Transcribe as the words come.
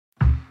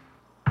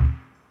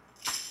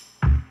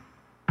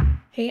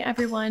Hey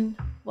everyone,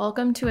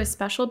 welcome to a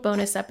special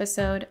bonus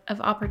episode of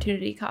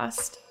Opportunity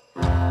Cost.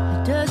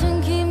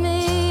 Doesn't keep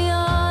me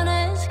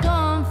honest,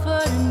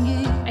 comforting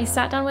you. I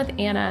sat down with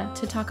Anna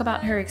to talk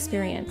about her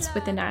experience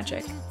with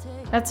Enagic.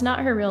 That's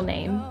not her real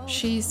name.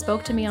 She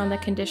spoke to me on the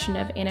condition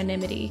of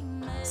anonymity,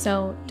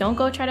 so don't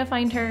go try to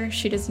find her.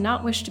 She does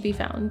not wish to be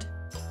found.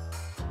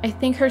 I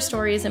think her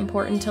story is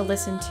important to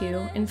listen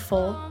to in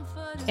full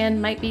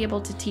and might be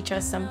able to teach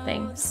us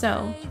something.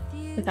 So,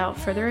 without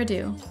further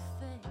ado,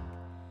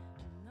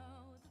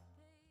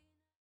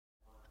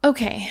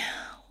 okay,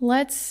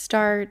 let's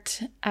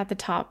start at the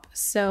top.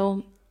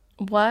 So,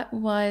 what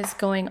was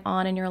going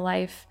on in your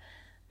life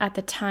at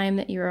the time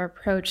that you were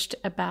approached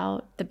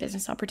about the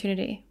business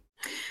opportunity?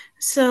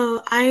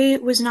 So I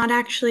was not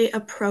actually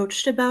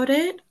approached about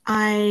it.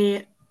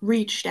 I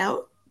reached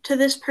out to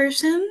this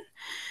person.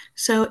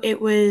 So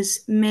it was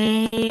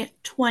May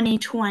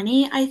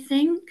 2020, I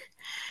think.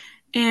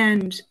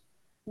 And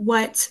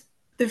what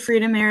the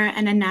Freedom Era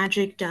and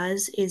Enagic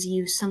does is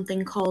use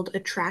something called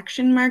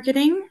attraction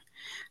marketing.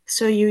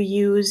 So you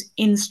use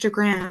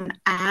Instagram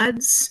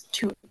ads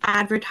to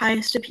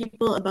advertise to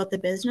people about the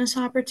business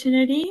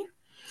opportunity.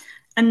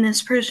 And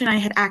this person I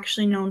had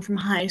actually known from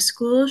high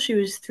school. She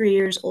was 3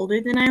 years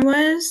older than I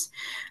was.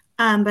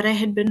 But I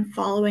had been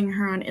following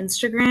her on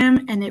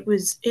Instagram, and it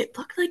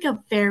looked like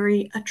a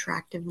very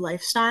attractive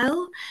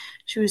lifestyle.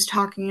 She was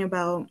talking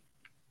about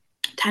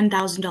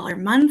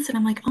 $10,000 months, and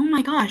I'm like, oh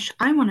my gosh,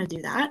 I want to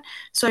do that.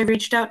 So I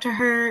reached out to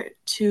her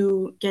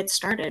to get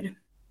started.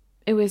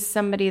 It was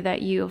somebody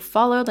that you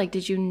followed? Like,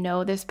 did you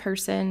know this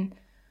person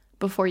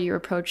before you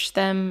approached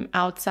them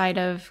outside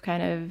of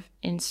kind of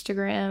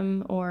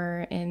Instagram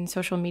or in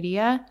social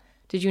media?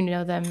 Did you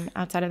know them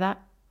outside of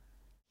that?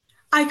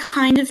 I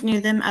kind of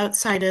knew them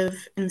outside of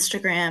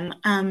Instagram.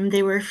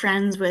 They were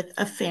friends with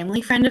a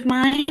family friend of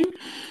mine.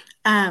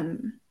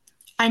 Um,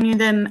 I knew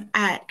them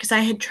because I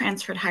had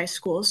transferred high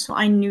school, so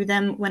I knew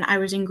them when I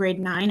was in grade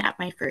 9 at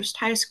my first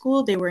high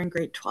school. They were in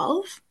grade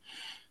 12.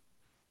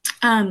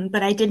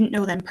 But I didn't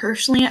know them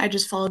personally. I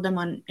just followed them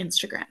on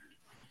Instagram.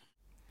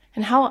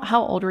 And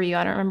how old were you?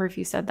 I don't remember if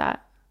you said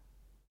that.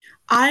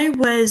 I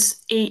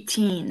was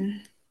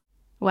 18.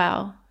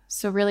 Wow.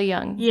 So really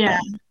young. Yeah,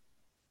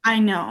 I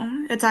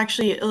know. It's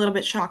actually a little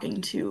bit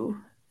shocking to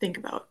think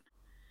about.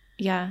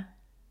 Yeah.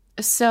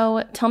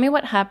 So tell me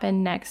what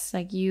happened next.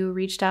 Like, you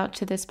reached out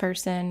to this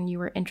person, you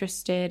were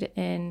interested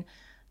in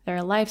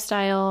their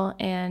lifestyle,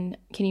 and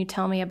can you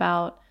tell me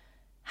about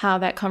how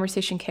that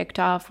conversation kicked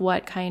off,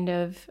 what kind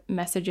of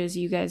messages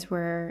you guys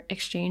were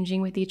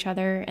exchanging with each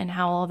other, and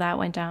how all that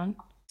went down?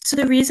 So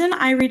the reason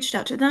I reached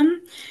out to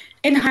them,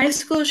 in high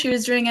school, she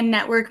was doing a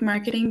network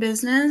marketing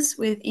business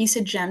with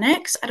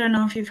Enagic. I don't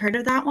know if you've heard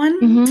of that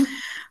one.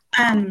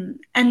 Mm-hmm.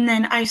 And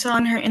then I saw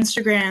on her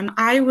Instagram,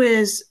 I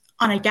was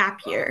on a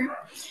gap year,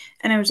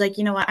 and I was like,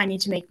 you know what, I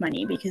need to make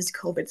money because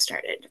COVID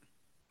started.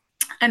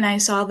 And I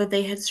saw that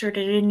they had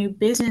started a new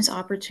business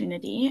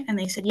opportunity, and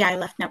they said, yeah, I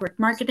left network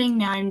marketing.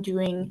 Now I'm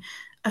doing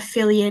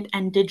affiliate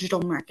and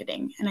digital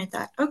marketing. And I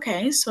thought,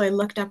 okay. So I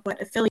looked up what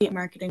affiliate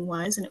marketing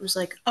was, and it was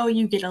like, oh,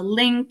 you get a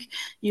link,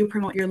 you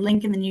promote your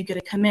link, and then you get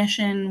a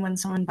commission when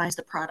someone buys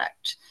the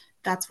product.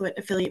 That's what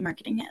affiliate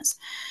marketing is.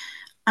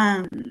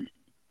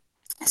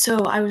 So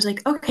I was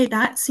like, okay,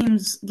 that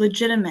seems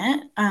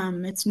legitimate.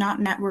 It's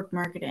not network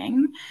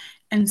marketing.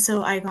 And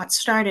so I got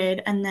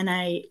started, and then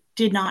I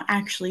did not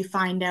actually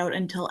find out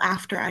until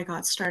after I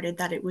got started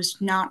that it was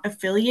not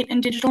affiliate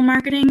and digital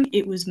marketing,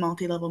 it was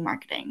multi-level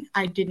marketing.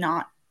 I did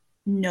not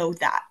know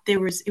that. It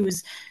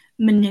was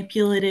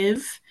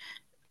manipulative.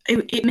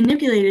 It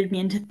manipulated me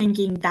into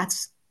thinking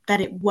that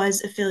it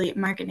was affiliate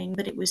marketing,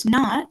 but it was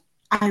not.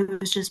 I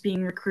was just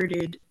being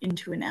recruited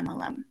into an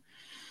MLM.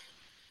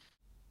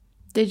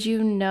 Did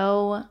you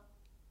know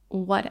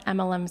what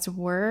MLMs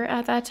were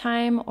at that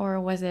time, or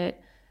was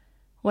it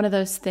one of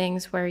those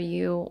things where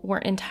you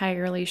weren't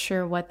entirely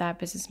sure what that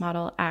business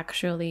model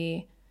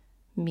actually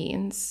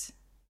means?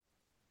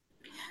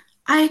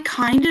 I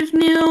kind of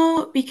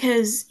knew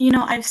because,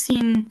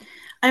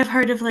 I've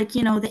heard of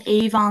the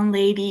Avon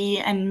lady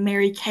and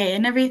Mary Kay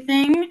and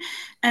everything.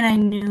 And I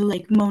knew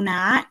like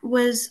Monat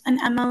was an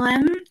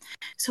MLM.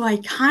 So I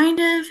kind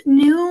of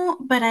knew,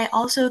 but I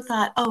also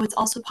thought, oh, it's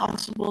also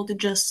possible to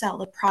just sell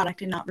the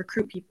product and not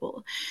recruit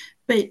people.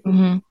 But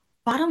Mm-hmm.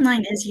 bottom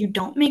line is you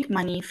don't make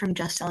money from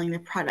just selling the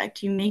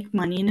product. You make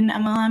money in an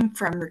MLM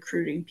from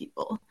recruiting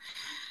people.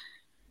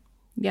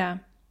 Yeah.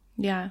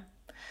 Yeah.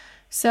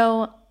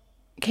 So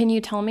can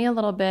you tell me a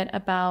little bit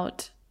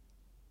about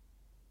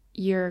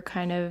your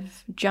kind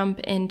of jump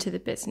into the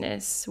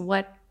business?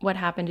 What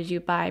happened? Did you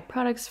buy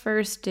products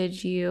first?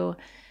 Did you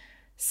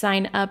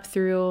sign up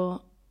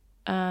through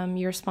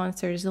your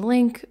sponsor's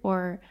link,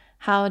 or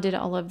how did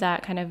all of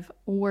that kind of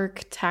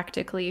work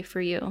tactically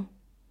for you?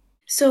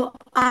 So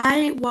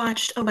I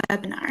watched a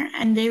webinar,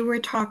 and they were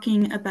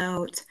talking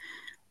about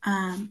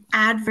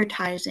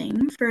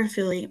advertising for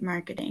affiliate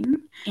marketing,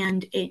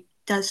 and it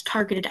does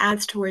targeted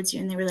ads towards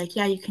you. And they were like,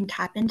 yeah, you can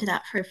tap into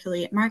that for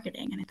affiliate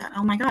marketing. And I thought,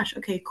 oh my gosh,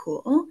 okay,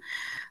 cool.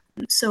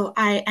 So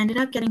I ended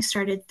up getting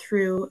started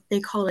through, they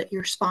call it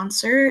your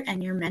sponsor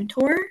and your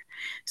mentor.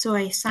 So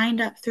I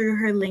signed up through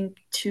her link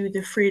to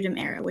the Freedom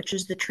Era, which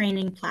is the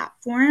training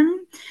platform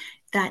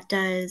that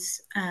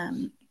does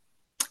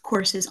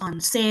courses on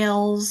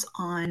sales,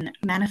 on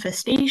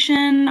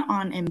manifestation,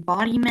 on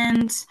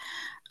embodiment,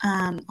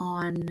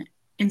 on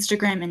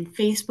Instagram and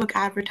Facebook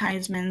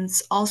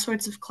advertisements, all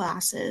sorts of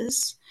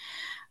classes.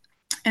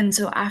 And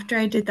so after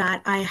I did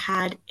that, I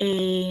had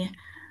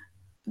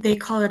they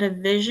call it a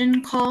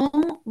vision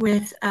call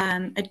with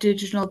a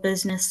digital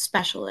business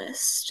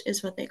specialist,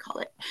 is what they call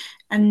it.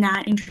 And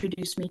that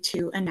introduced me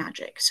to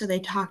Enagic. So they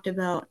talked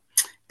about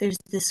there's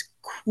this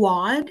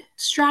quad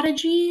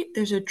strategy,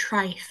 there's a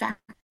trifecta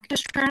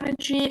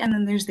strategy, and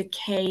then there's the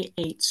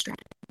K8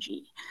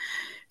 strategy.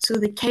 So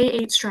the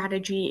K8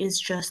 strategy is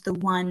just the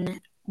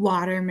one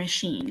water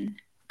machine.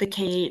 The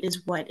K8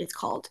 is what it's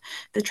called.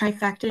 The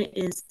trifecta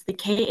is the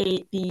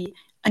K8, the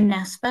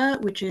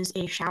Anespa, which is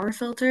a shower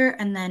filter,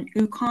 and then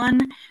Ukon,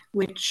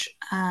 which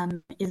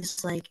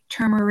is like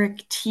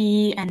turmeric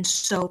tea and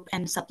soap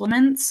and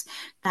supplements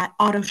that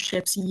auto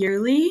ships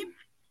yearly.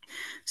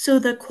 So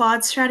the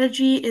quad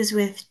strategy is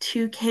with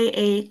two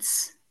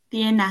K8s,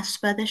 the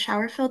Anespa, the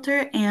shower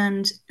filter,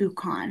 and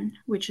Ukon,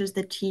 which is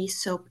the tea,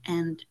 soap,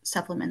 and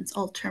supplements,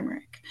 all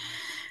turmeric.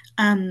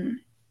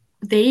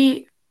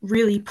 They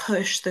really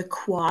push the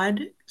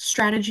quad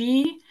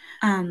strategy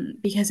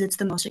because it's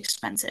the most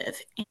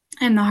expensive.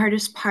 And the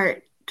hardest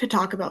part to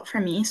talk about for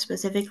me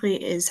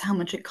specifically is how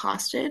much it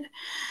costed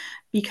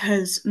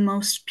because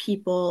most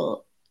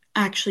people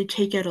actually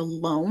take out a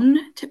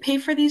loan to pay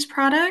for these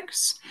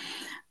products.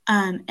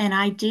 And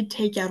I did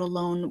take out a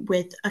loan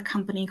with a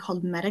company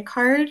called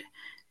Medicard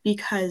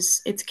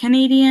because it's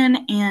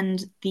Canadian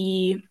and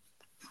the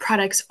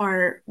products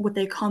are what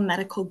they call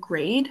medical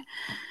grade.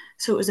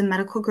 So it was a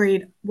medical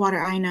grade water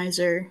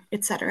ionizer,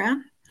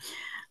 etc.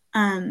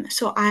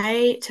 So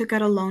I took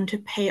out a loan to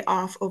pay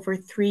off over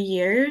 3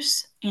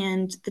 years,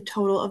 and the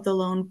total of the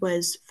loan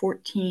was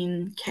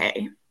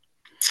 14K.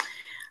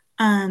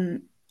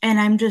 And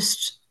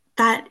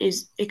that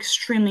is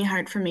extremely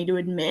hard for me to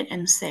admit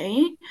and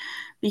say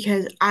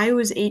because I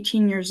was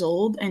 18 years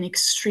old and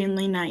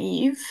extremely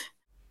naive.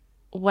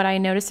 What I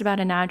noticed about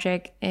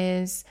Enagic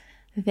is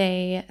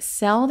they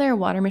sell their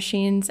water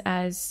machines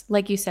as,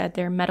 like you said,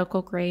 their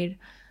medical grade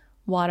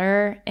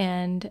water,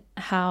 and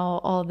how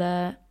all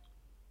the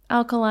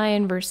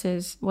alkaline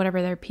versus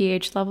whatever their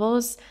pH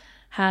levels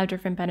have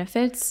different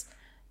benefits.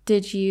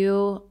 Did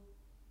you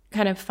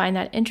kind of find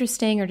that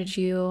interesting, or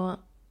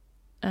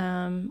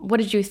what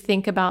did you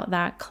think about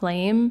that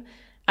claim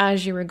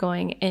as you were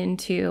going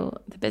into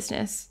the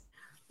business?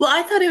 Well,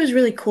 I thought it was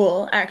really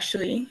cool,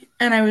 actually.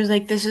 And I was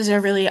like, this is a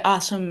really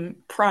awesome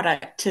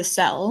product to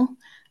sell.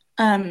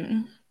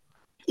 Um,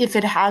 if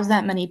it has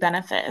that many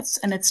benefits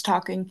and it's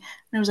talking, and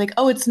I was like,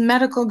 oh, it's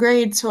medical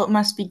grade, so it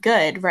must be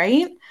good,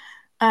 right?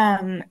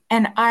 And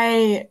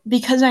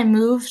because I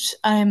moved,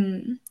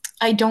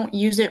 I don't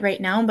use it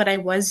right now, but I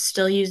was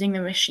still using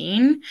the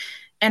machine,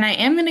 and I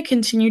am going to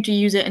continue to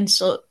use it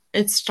until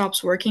it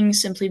stops working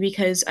simply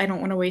because I don't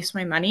want to waste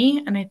my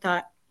money. And I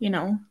thought,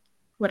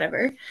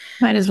 whatever.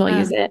 Might as well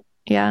use Um, it.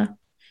 Yeah.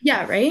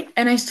 yeah, right.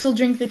 And I still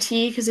drink the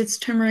tea because it's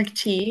turmeric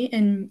tea,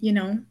 and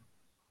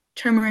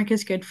turmeric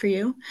is good for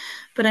you.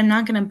 But I'm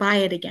not going to buy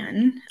it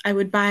again. I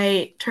would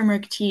buy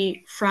turmeric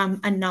tea from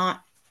a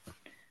not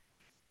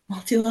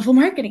multi-level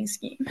marketing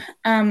scheme.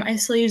 I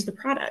still use the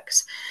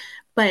products,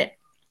 but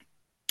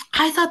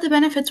I thought the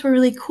benefits were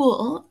really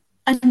cool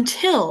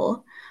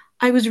until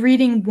I was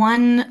reading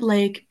one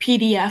like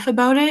PDF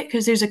about it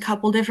because there's a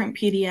couple different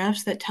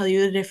PDFs that tell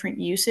you the different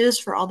uses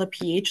for all the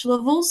pH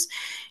levels.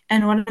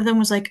 And one of them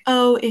was like,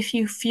 oh, if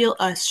you feel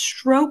a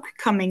stroke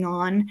coming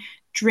on,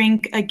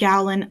 drink a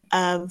gallon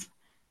of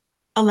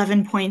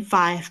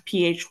 11.5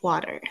 pH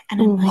water. And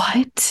I'm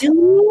like, What?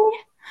 really?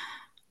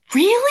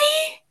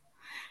 Really?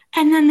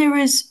 And then there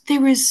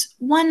was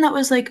one that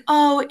was like,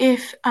 oh,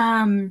 if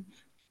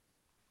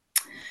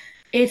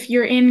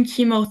you're in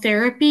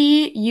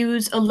chemotherapy,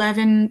 use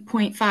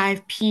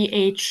 11.5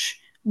 pH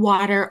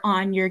water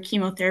on your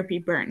chemotherapy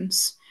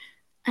burns.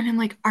 And I'm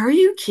like, are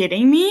you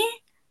kidding me?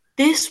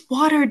 This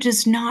water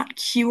does not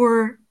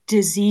cure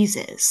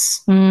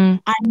diseases.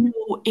 Mm, I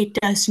know it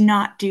does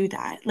not do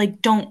that.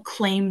 Like, don't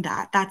claim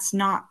that. That's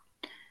not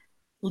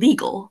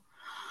legal.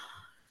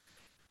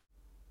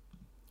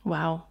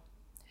 wow.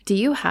 Do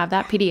you have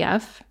that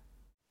PDF?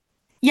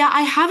 Yeah,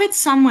 I have it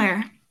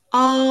somewhere.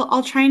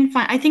 I'll try and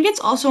find. I think it's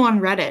also on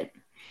Reddit,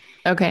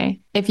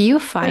 Okay. If you but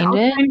find I'll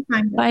it try and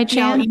find it. by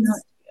Yeah, I'll email chance,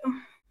 it to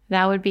you.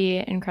 that would be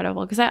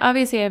incredible. Because I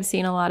obviously have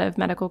seen a lot of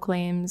medical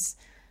claims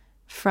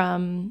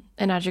from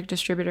Enagic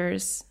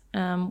distributors,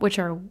 which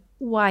are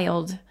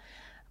wild.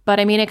 But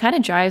I mean, it kind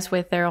of jives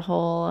with their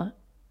whole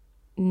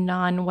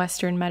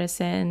non-Western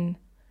medicine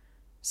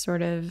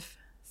sort of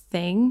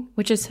thing,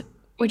 which is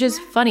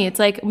funny. It's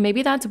like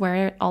maybe that's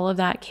where all of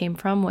that came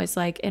from, was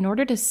like in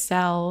order to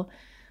sell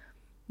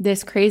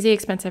this crazy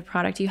expensive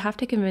product, you have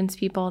to convince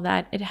people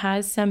that it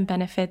has some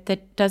benefit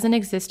that doesn't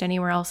exist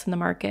anywhere else in the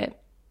market.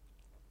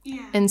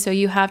 Yeah. And so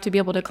you have to be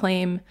able to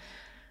claim,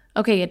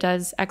 okay, it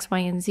does X, Y,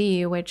 and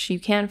Z, which you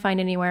can't find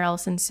anywhere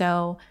else. And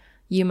so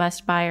you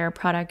must buy our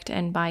product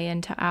and buy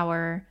into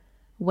our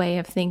way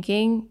of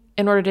thinking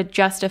in order to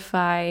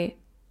justify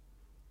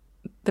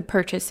the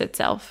purchase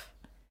itself.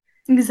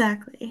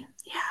 Exactly.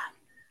 Yeah.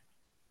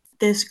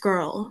 This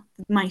girl,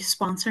 my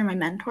sponsor, my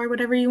mentor,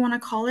 whatever you want to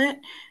call it,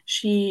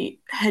 she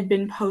had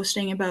been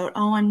posting about,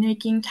 oh, I'm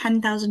making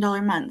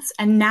 $10,000 months.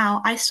 And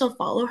now I still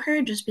follow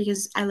her just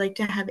because I like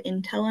to have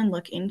intel and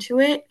look into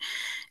it.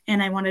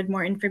 And I wanted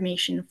more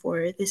information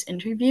for this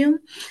interview.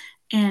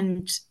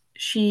 And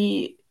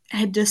she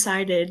had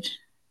decided,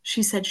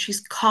 she said she's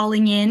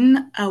calling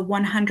in a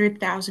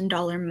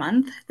 $100,000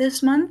 month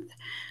this month.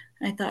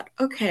 I thought,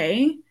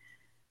 okay,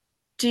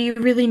 do you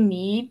really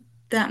need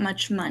that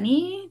much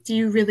money? Do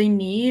you really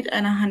need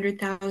an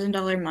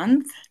 $100,000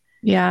 month?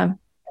 Yeah.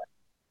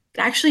 It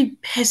actually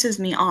pisses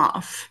me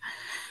off.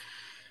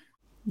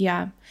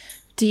 Yeah.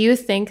 Do you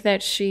think that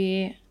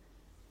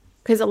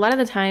because a lot of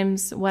the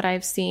times what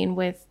I've seen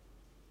with,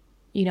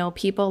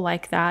 people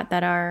like that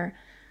are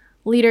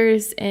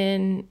leaders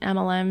in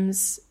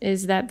MLMs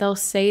is that they'll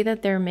say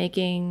that they're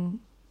making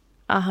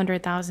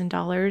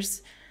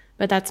 $100,000,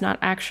 but that's not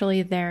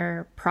actually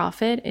their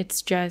profit.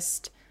 It's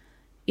just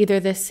either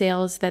the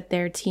sales that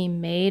their team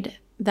made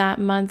that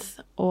month,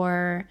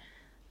 or,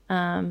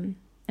 and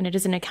it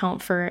doesn't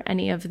account for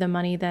any of the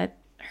money that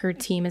her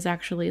team is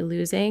actually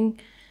losing.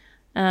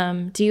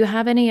 Do you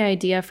have any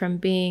idea from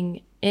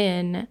being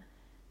in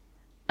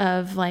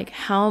of like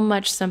how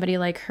much somebody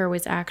like her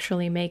was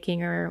actually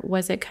making, or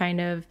was it kind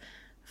of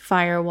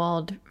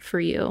firewalled for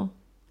you?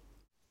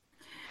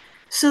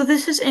 So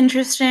this is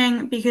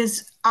interesting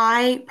because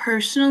I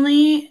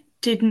personally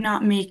did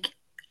not make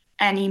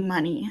any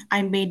money.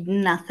 I made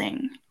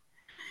nothing.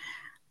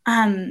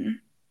 Um,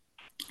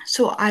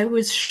 so I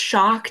was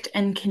shocked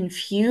and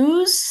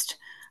confused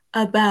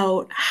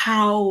about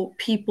how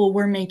people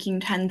were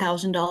making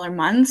 $10,000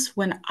 months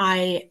when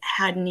I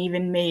hadn't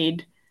even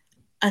made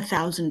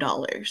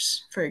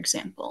 $1,000, for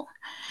example.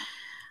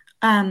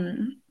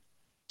 Um,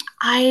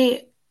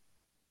 I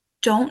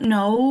don't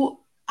know.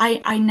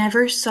 I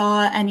never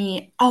saw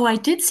any. Oh, I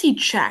did see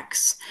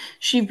checks.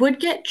 She would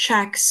get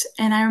checks,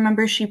 and I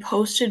remember she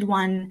posted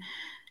one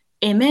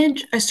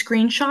image, a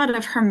screenshot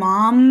of her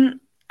mom,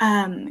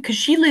 because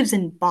she lives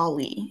in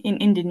Bali in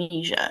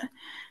Indonesia.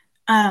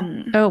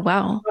 Um, Oh,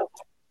 wow.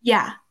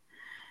 yeah,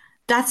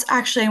 that's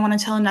actually, I want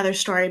to tell another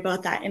story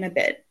about that in a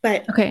bit.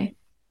 But Okay.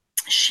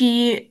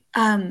 she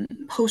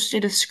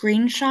posted a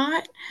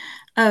screenshot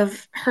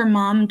of her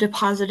mom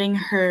depositing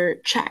her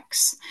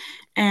checks.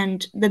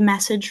 And the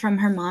message from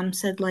her mom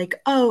said, like,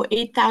 oh,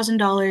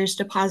 $8,000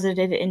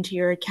 deposited into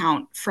your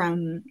account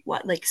from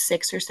what, like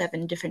 6 or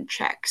 7 different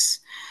checks.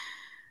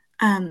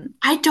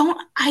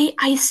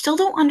 I still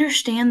don't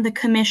understand the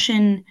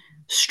commission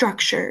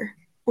structure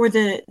or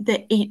the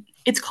eight,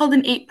 it's called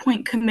an 8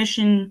 point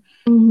commission,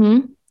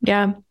 Mm-hmm.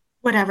 Yeah.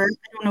 whatever.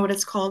 I don't know what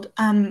it's called.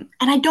 And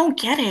I don't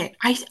get it.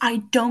 I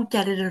don't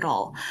get it at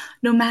all.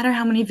 No matter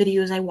how many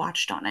videos I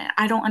watched on it,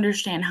 I don't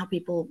understand how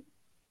people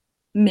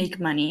make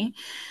money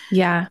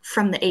Yeah.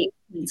 from the 8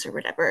 points or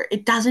whatever.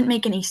 It doesn't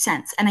make any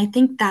sense. And I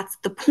think that's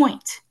the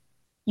point.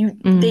 They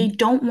Mm.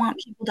 don't want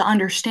people to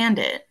understand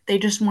it. They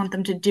just want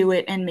them to do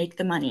it and make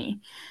the money.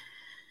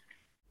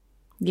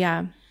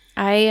 Yeah.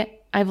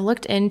 I've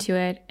looked into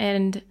it,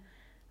 and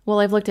well,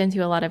 I've looked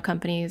into a lot of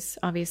companies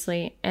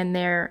obviously, and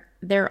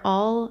they're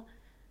all,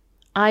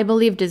 I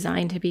believe,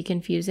 designed to be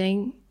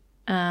confusing,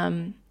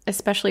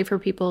 especially for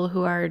people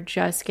who are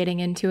just getting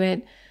into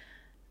it.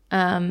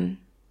 Um,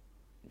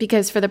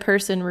 because for the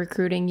person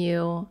recruiting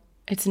you,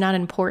 it's not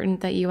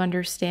important that you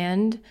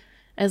understand.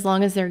 As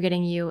long as they're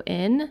getting you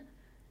in,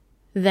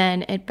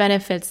 then it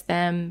benefits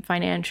them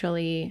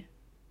financially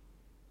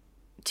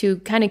to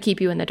kind of keep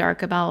you in the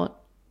dark about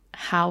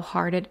how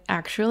hard it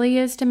actually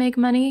is to make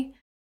money.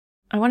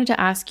 I wanted to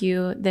ask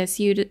you this.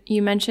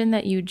 You mentioned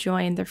that you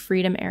joined the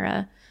Freedom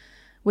Era,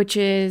 which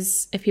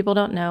is, if people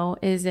don't know,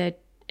 is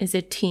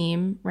a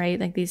team, right?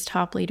 Like these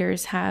top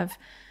leaders have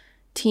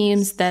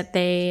teams that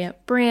they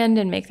brand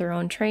and make their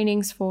own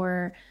trainings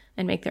for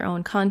and make their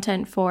own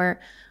content for.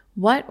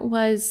 What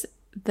was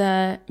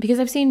because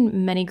I've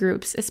seen many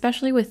groups,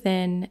 especially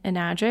within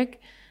Enagic,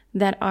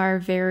 that are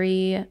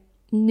very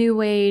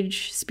new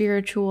age,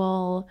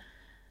 spiritual,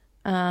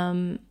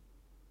 um,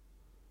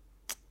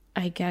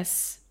 I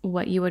guess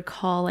what you would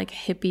call like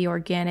hippie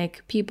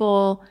organic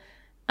people.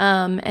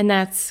 And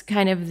that's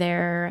kind of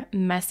their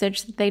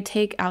message that they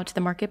take out to the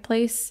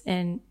marketplace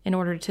in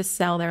order to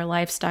sell their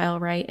lifestyle,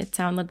 right? It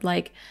sounded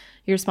like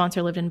your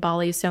sponsor lived in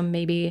Bali, so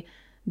maybe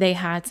they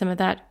had some of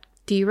that.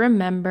 Do you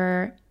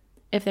remember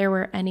if there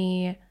were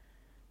any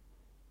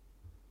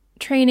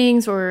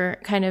trainings or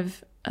kind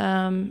of,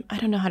 I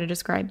don't know how to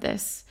describe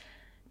this,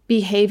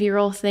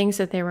 behavioral things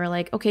that they were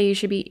like, okay, you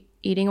should be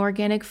eating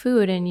organic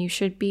food and you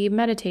should be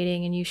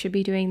meditating and you should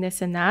be doing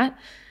this and that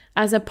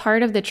as a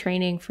part of the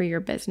training for your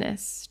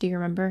business? Do you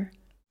remember?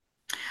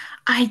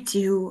 I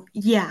do,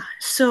 yeah.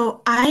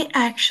 So I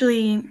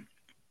actually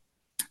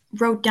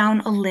wrote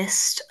down a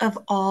list of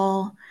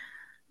all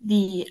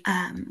the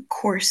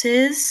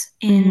courses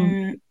Mm-hmm.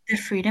 in the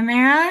Freedom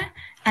Era,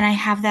 and I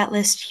have that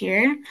list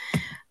here.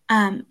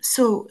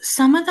 So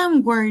some of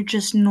them were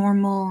just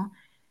normal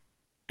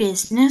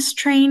business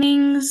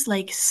trainings,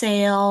 like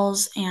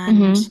sales and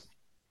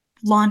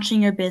Mm-hmm.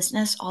 launching a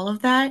business, all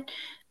of that.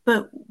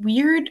 But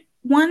weird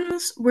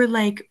ones were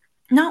like,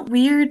 not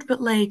weird,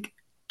 but like,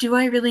 do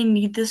I really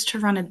need this to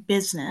run a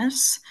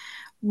business?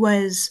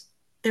 Was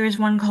there was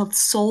one called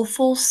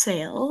Soulful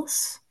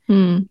Sales,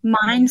 Mm.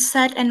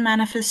 Mindset and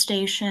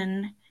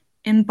Manifestation,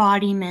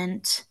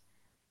 Embodiment,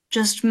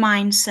 just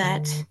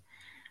Mindset.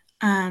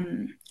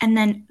 And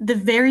then the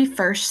very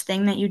first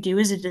thing that you do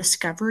is a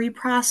discovery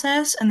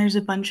process, and there's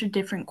a bunch of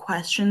different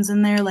questions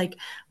in there, like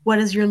what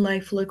does your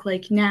life look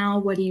like now?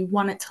 What do you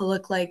want it to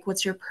look like?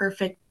 What's your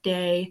perfect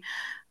day?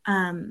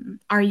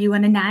 Are you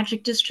an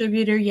Enagic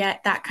distributor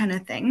yet? That kind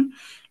of thing.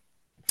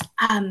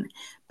 Um,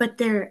 but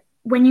there,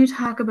 when you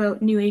talk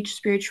about New Age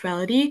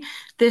spirituality,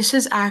 this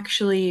is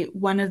actually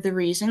one of the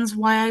reasons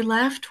why I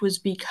left was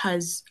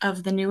because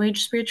of the New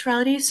Age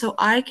spirituality. So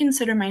I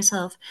consider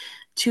myself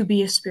to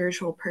be a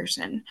spiritual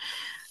person.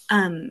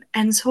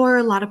 And so are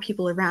a lot of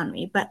people around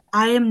me, but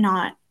I am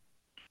not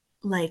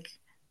like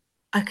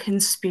a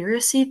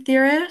conspiracy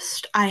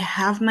theorist. I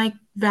have my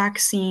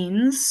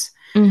vaccines.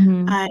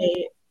 Mm-hmm. I,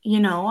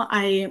 you know,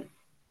 I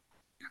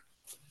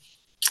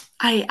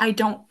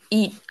don't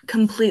eat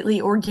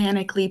completely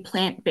organically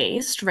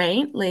plant-based,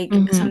 right? Like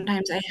Mm-hmm.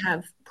 sometimes I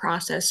have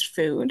processed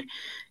food.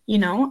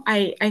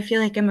 I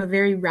feel like I'm a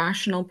very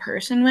rational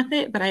person with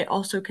it, but I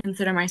also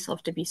consider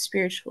myself to be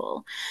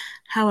spiritual.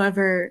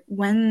 However,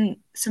 when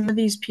some of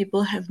these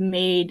people have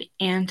made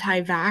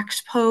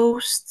anti-vax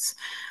posts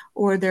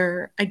or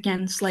they're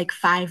against like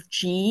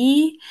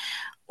 5G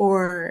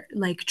or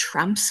like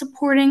Trump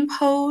supporting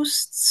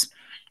posts,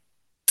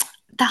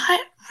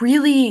 that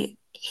really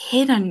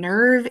hit a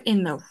nerve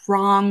in the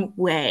wrong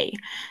way.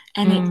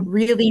 And it Mm.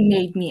 really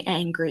made me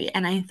angry.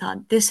 And I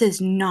thought, this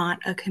is not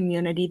a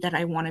community that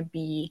I want to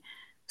be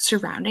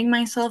surrounding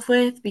myself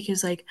with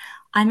because, like,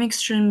 I'm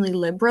extremely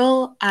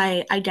liberal.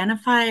 I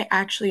identify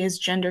actually as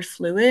gender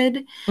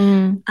fluid.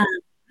 Mm. Um,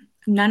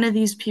 None of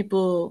these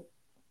people,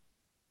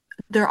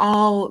 they're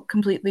all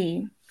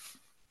completely,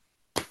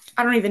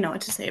 I don't even know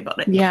what to say about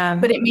it. Yeah.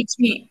 But it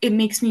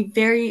makes me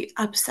very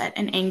upset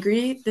and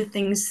angry the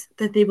things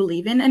that they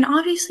believe in. And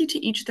obviously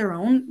to each their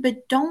own,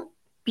 but don't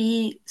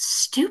be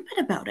stupid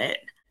about it.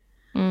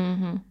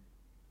 Mm-hmm.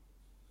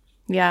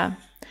 Yeah.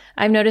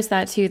 I've noticed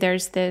that too.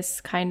 There's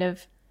this kind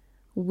of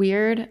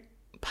weird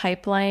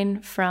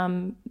pipeline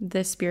from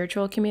the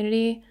spiritual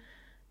community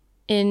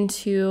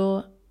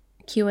into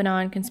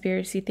QAnon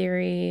conspiracy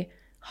theory,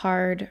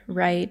 hard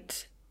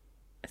right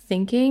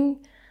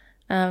thinking.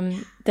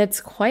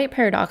 That's quite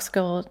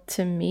paradoxical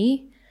to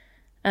me.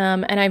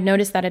 And I've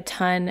noticed that a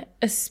ton,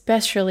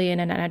 especially in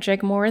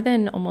Enagic, more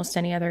than almost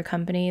any other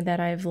company that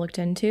I've looked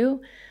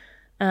into.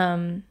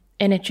 And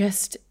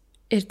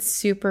it's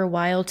super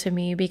wild to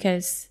me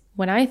because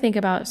when I think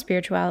about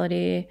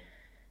spirituality,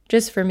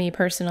 just for me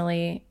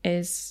personally,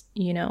 is,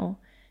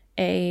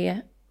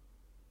 a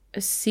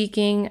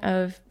seeking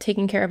of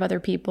taking care of other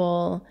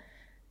people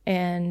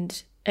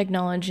and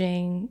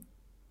acknowledging,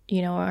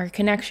 our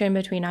connection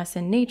between us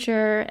and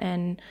nature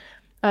and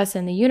us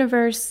and the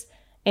universe.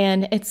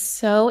 And it's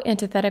so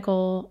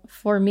antithetical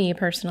for me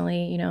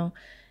personally,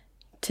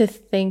 to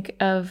think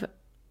of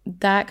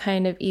that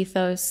kind of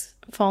ethos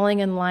falling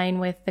in line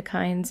with the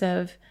kinds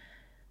of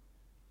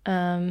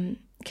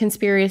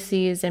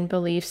conspiracies and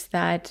beliefs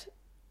that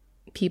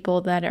people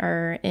that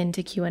are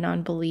into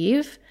QAnon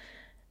believe.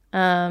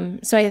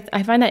 So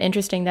I find that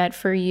interesting that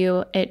for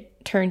you,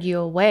 it turned you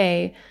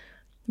away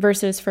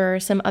versus for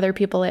some other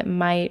people, it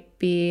might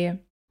be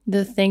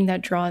the thing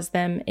that draws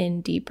them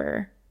in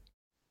deeper.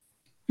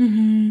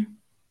 Mm-hmm.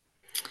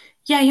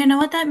 Yeah, you know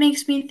what that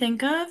makes me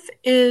think of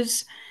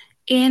is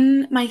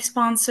in my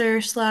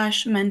sponsor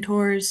slash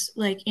mentors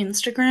like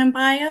Instagram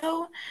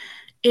bio,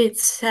 it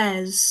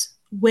says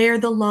where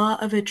the law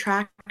of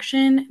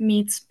attraction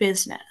meets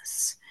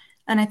business.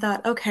 And I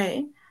thought,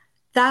 okay,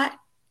 that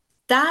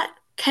that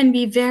can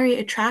be very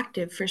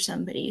attractive for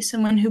somebody,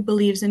 someone who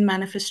believes in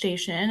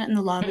manifestation and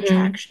the law of Mm-hmm.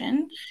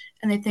 attraction.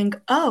 And they think,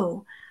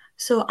 oh,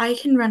 so I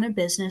can run a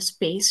business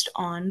based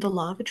on the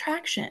law of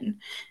attraction.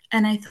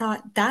 And I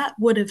thought that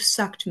would have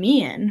sucked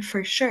me in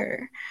for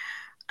sure.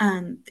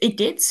 It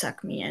did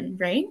suck me in,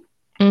 right?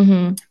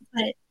 Mm-hmm.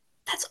 But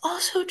that's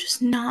also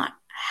just not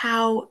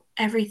how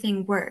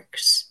everything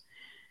works.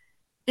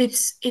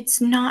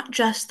 It's not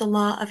just the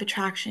law of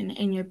attraction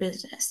in your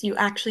business. You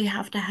actually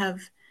have to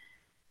have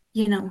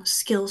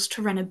skills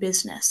to run a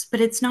business. But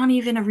it's not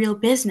even a real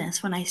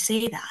business when I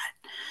say that,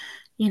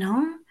 you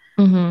know?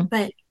 Mm-hmm.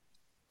 But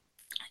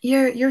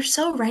you're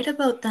so right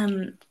about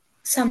them,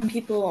 some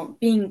people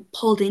being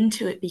pulled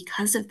into it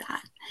because of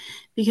that.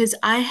 Because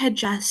I had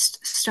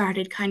just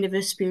started kind of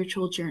a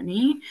spiritual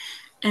journey,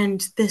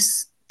 and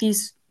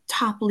these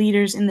top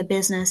leaders in the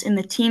business, in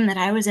the team that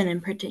I was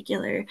in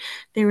particular,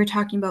 they were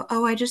talking about,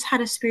 oh, I just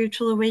had a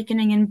spiritual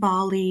awakening in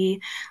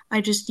Bali.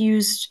 I just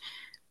used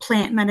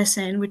plant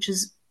medicine, which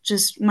is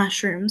just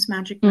mushrooms,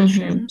 magic Mm-hmm.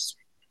 mushrooms.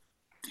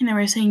 And they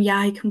were saying, yeah,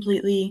 I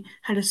completely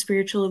had a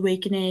spiritual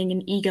awakening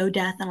and ego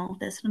death and all of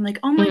this. And I'm like,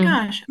 oh my Mm.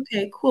 gosh,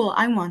 okay, cool.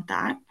 I want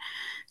that.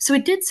 So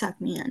it did suck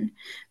me in.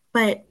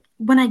 But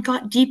when I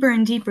got deeper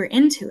and deeper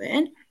into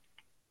it,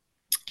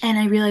 and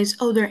I realized,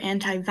 oh, they're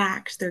anti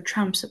vax, they're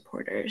Trump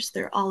supporters,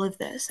 they're all of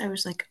this. I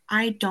was like,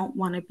 I don't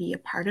want to be a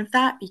part of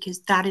that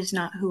because that is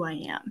not who I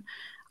am.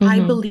 I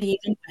Mm-hmm. believe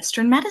in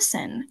Western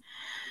medicine.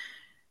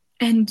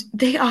 And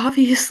they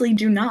obviously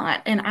do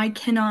not. And I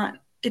cannot,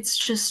 it's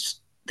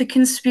just the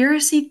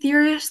conspiracy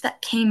theorists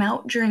that came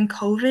out during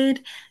COVID,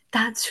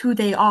 that's who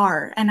they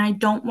are. And I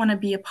don't want to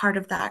be a part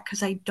of that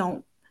because I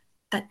don't,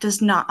 that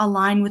does not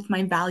align with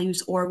my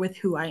values or with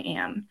who I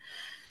am.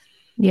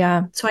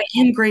 Yeah. So I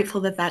am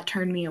grateful that that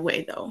turned me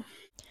away, though.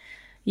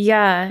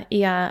 Yeah,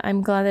 yeah.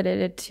 I'm glad that it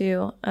did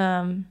too.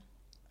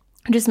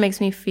 It just makes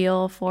me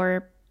feel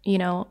for,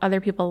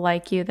 other people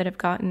like you that have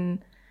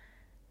gotten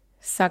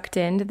sucked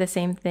into the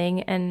same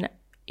thing. And,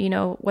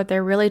 what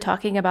they're really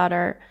talking about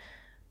are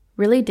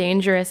really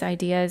dangerous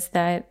ideas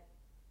that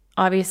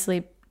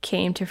obviously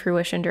came to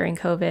fruition during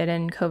COVID,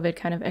 and COVID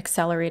kind of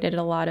accelerated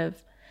a lot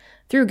of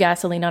threw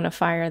gasoline on a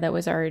fire that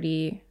was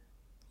already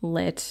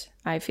lit,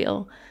 I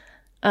feel.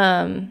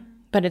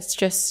 But it's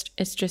just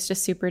a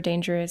super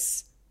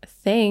dangerous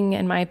thing,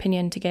 in my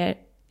opinion, to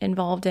get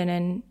involved in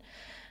and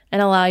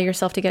allow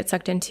yourself to get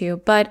sucked into.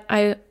 But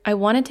I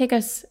want to take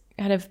us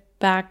kind of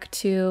back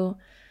to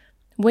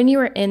when you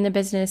were in the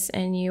business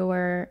and you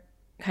were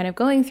kind of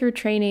going through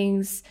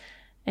trainings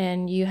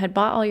and you had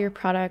bought all your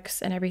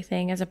products and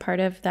everything as a part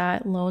of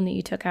that loan that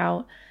you took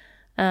out.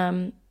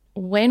 Um,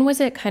 when was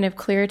it kind of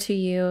clear to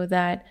you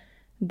that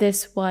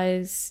this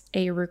was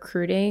a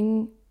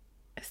recruiting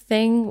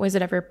thing? Was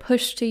it ever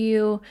pushed to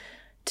you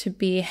to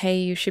be, hey,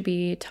 you should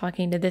be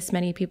talking to this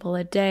many people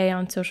a day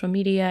on social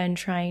media and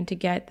trying to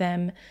get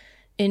them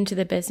into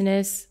the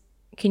business?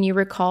 Can you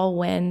recall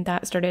when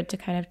that started to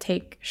kind of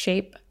take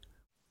shape?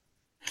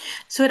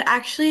 So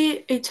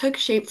it took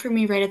shape for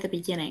me right at the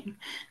beginning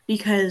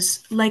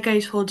because like I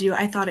told you,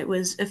 I thought it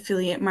was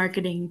affiliate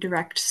marketing,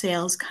 direct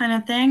sales kind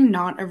of thing,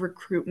 not a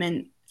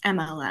recruitment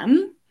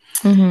MLM.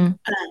 Mm-hmm.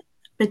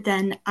 But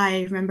then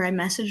I remember I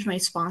messaged my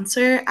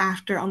sponsor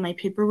after all my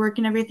paperwork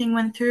and everything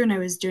went through and I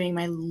was doing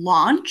my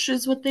launch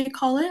is what they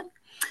call it.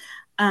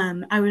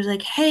 I was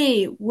like,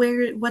 hey,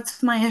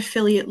 what's my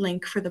affiliate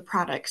link for the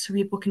products so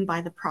people can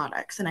buy the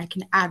products and I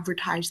can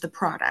advertise the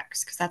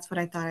products because that's what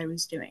I thought I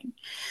was doing.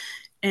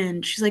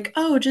 And she's like,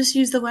 oh, just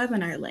use the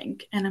webinar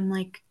link. And I'm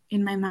like,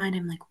 in my mind,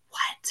 I'm like,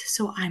 what?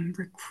 So I'm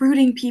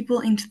recruiting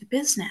people into the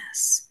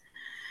business.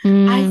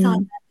 I thought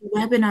Mm. that the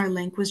webinar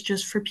link was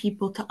just for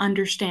people to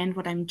understand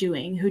what I'm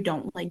doing who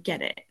don't like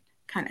get it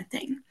kind of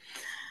thing.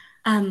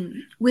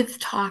 With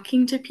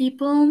talking to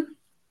people,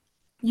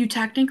 you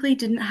technically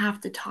didn't have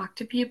to talk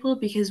to people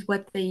because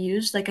what they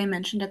used, like I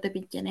mentioned at the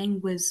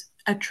beginning, was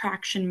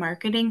attraction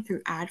marketing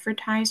through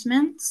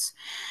advertisements.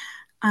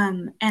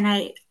 And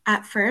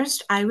at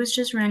first, I was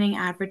just running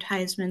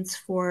advertisements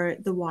for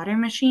the water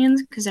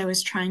machines because I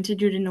was trying to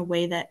do it in a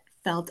way that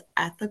felt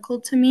ethical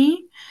to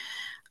me.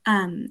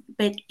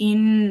 But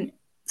in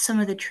some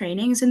of the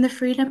trainings in the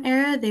freedom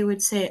era, they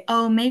would say,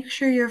 oh, make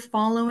sure you're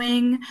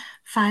following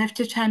 5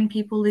 to 10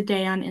 people a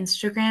day on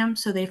Instagram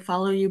so they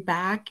follow you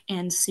back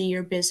and see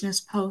your business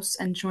posts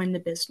and join the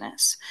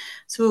business.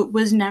 So it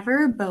was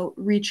never about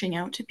reaching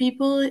out to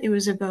people. It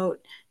was about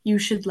you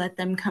should let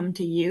them come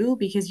to you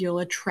because you'll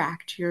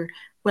attract your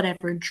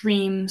whatever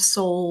dream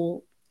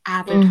soul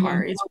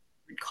avatar Mm-hmm. is what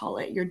you would call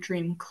it, your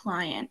dream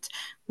client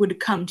would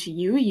come to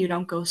you. You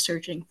don't go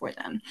searching for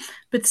them.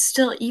 But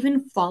still,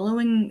 even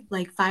following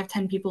like 5,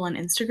 10 people on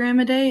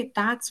Instagram a day,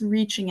 that's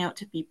reaching out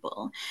to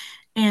people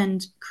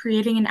and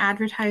creating an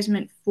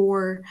advertisement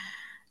for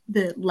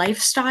the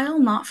lifestyle,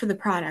 not for the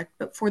product,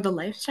 but for the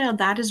lifestyle,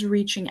 that is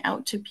reaching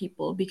out to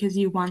people because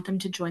you want them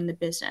to join the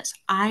business.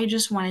 I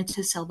just wanted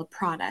to sell the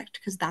product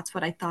because that's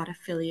what I thought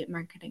affiliate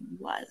marketing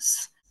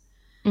was.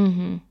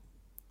 Mm-hmm.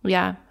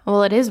 Yeah.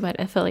 Well, it is what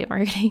affiliate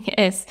marketing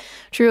is.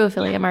 True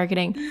Yeah. affiliate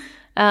marketing.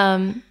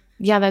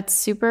 Yeah, that's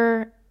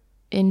super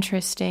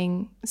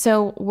interesting.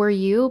 So, were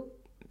you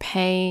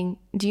paying,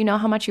 do you know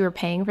how much you were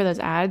paying for those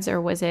ads, or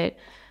was it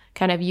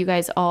kind of you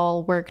guys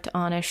all worked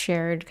on a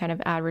shared kind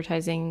of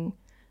advertising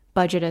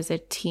budget as a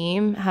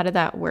team? How did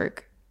that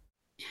work?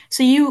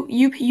 So you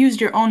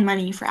used your own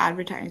money for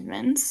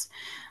advertisements.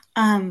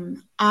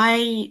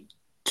 I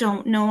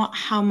don't know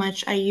how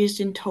much I used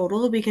in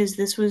total because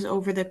this was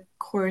over the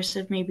course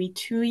of maybe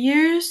 2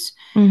 years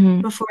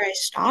Mm-hmm. before I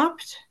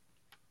stopped.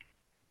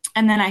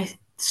 And then I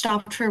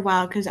stopped for a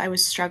while because I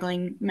was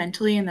struggling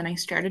mentally, and then I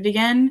started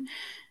again.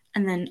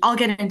 And then I'll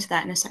get into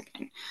that in a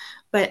second.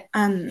 But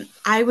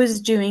I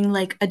was doing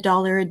like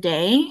 $1 a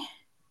day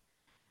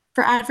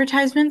for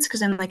advertisements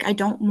because I'm like, I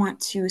don't want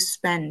to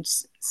spend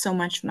so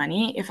much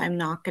money if I'm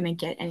not going to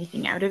get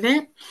anything out of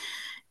it.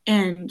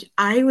 And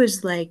I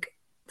was like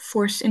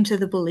forced into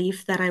the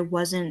belief that I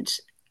wasn't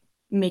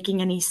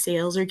making any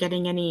sales or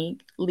getting any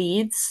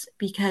leads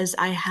because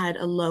I had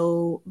a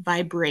low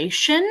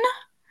vibration,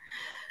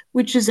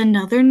 which is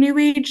another new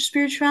age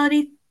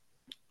spirituality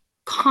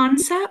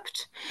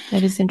concept,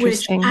 That is which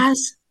interesting.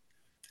 as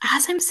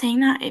I'm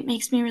saying that, it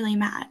makes me really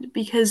mad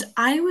because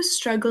I was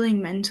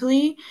struggling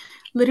mentally,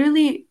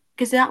 literally,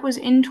 because that was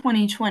in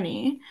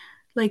 2020,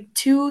 like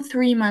 2,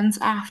 3 months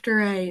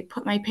after I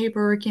put my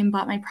paperwork in,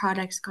 bought my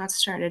products, got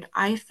started.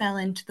 I fell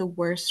into the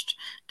worst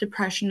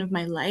depression of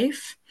my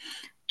life,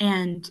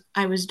 and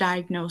I was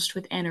diagnosed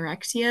with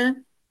anorexia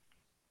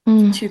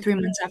Mm. 2, 3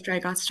 months after I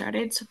got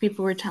started. So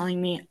people were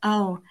telling me,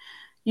 "Oh,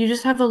 you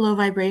just have a low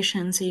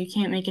vibration, so you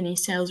can't make any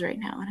sales right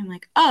now." And I'm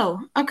like,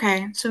 "Oh,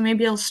 okay. So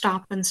maybe I'll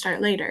stop and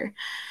start later."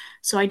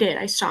 So I did.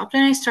 I stopped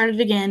and I started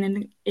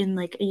again in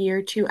like a year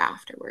or two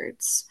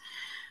afterwards.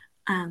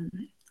 Um,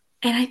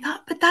 and I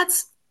thought, but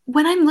that's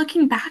when I'm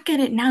looking back at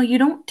it now, you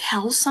don't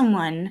tell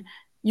someone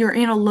you're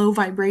in a low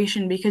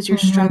vibration because you're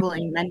Mhm.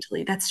 struggling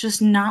mentally. That's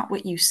just not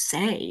what you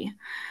say.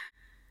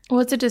 Well,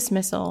 it's a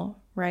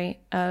dismissal, right,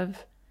 of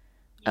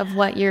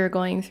what you're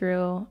going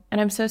through. And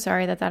I'm so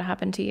sorry that that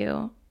happened to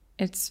you.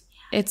 It's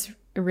it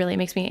really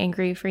makes me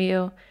angry for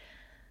you.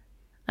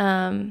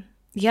 Um,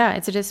 yeah,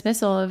 it's a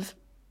dismissal of,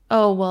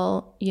 oh,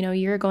 well,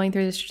 you're going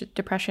through this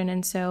depression,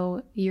 and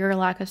so your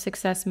lack of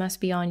success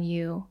must be on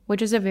you,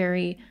 which is a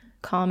very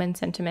common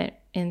sentiment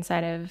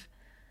inside of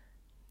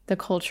the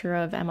culture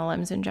of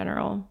MLMs in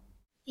general.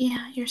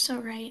 Yeah, you're so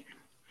right.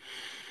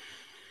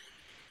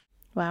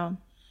 Wow,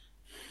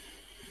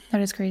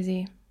 that is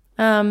crazy.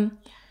 Um,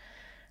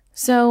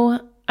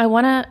 so I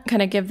want to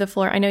kind of give the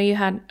floor. I know you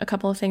had a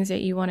couple of things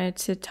that you wanted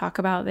to talk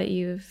about that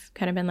you've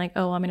kind of been like,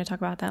 oh, I'm going to talk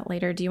about that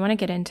later. Do you want to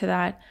get into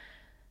that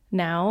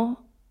now?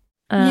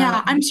 Yeah,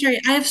 Um, I'm sorry.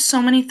 I have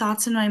so many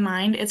thoughts in my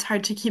mind. It's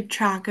hard to keep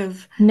track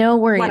of no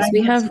what I worries. We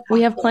want to have we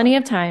talk have about. plenty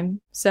of time,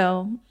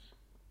 so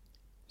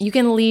you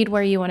can lead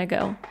where you want to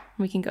go.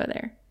 We can go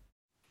there.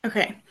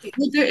 Okay.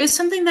 Well, there is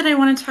something that I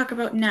want to talk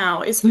about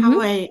now is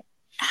Mm-hmm.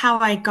 how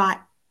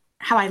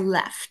I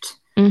left.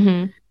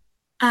 Mm-hmm.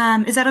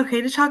 Is that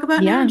okay to talk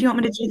about now? Or Yeah. do you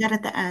want me to do that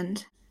at the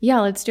end?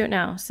 Yeah. Let's do it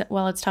now. So,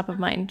 while it's top of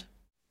mind.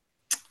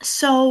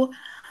 So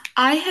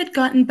I had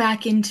gotten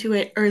back into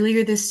it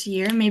earlier this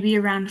year, maybe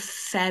around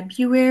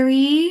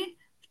February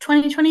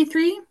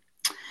 2023.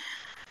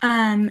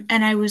 And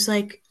I was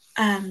like,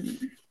 I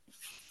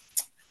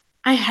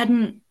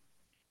hadn't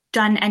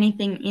done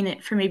anything in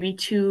it for maybe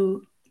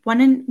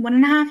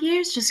 1.5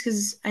 years, just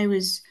because I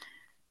was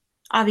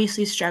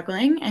obviously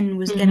struggling and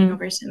was getting Mm-hmm.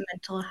 over some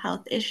mental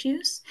health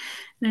issues.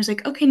 And I was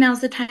like, okay, now's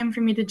the time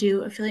for me to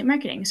do affiliate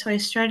marketing. So I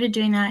started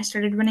doing that. I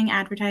started running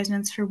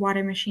advertisements for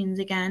water machines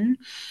again.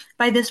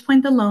 By this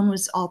point, the loan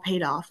was all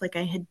paid off. Like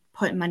I had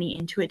put money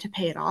into it to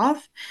pay it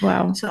off.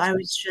 Wow. So I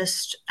was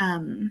just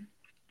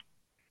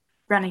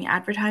running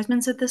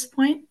advertisements at this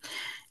point.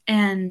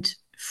 And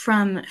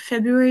from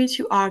February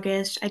to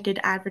August, I did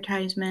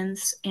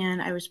advertisements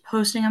and I was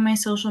posting on my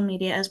social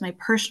media as my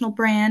personal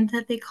brand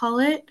that they call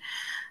it.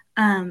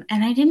 And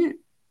I didn't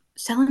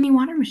sell any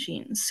water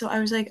machines. So I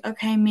was like,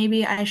 okay,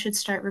 maybe I should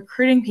start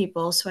recruiting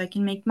people so I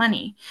can make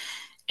money.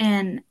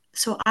 And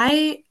so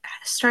I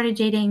started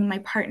dating my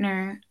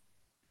partner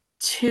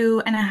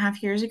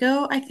 2.5 years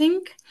ago, I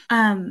think.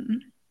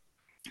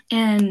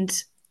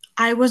 And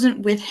I wasn't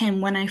with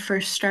him when I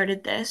first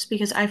started this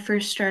because I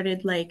first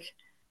started like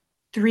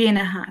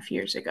 3.5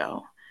 years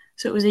ago.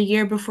 So it was a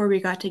year before we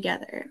got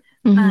together.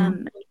 Mm-hmm.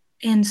 Um,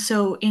 and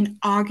so in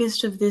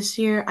August of this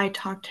year, I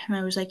talked to him.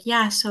 I was like,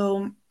 yeah,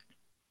 so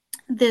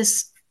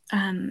this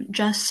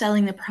just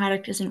selling the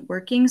product isn't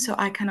working. So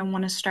I kind of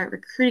want to start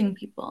recruiting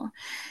people.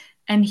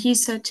 And he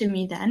said to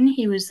me then,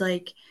 he was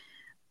like,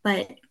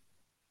 but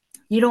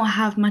you don't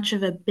have much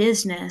of a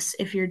business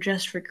if you're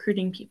just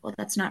recruiting people.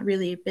 That's not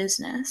really a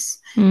business.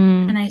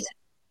 Mm. And I said,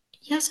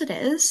 yes, it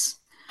is.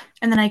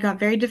 And then I got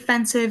very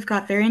defensive,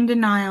 got very in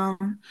denial.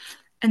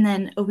 And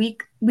then a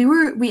week,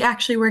 we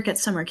actually work at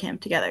summer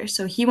camp together.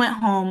 So he went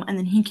home and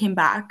then he came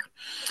back.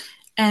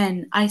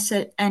 And I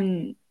said,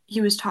 and he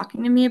was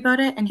talking to me about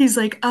it. And he's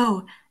like,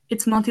 oh,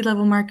 it's multi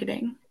level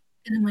marketing.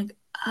 And I'm like,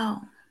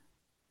 oh,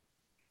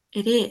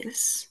 it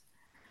is.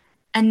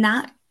 And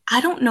that,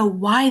 I don't know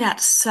why that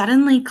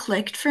suddenly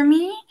clicked for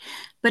me.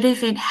 But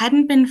if it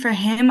hadn't been for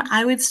him,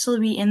 I would still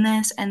be in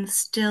this and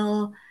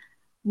still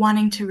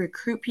wanting to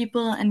recruit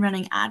people and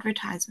running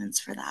advertisements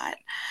for that.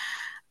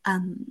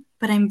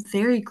 But I'm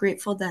very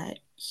grateful that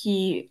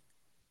he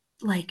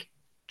like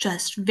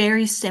just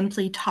very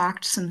simply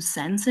talked some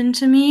sense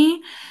into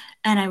me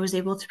and I was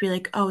able to be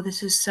like, oh,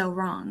 this is so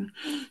wrong.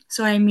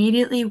 So I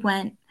immediately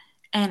went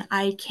and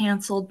I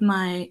canceled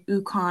my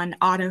Ukon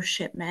auto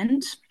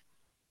shipment,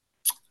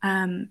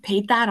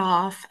 paid that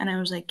off, and I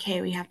was like,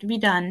 okay, we have to be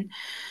done.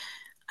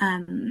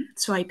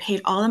 So I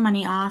paid all the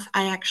money off.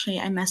 I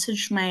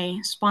messaged my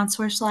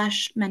sponsor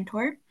slash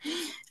mentor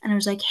and I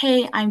was like,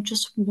 hey, I'm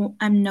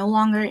no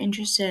longer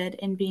interested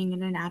in being an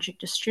Enagic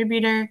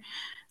distributor.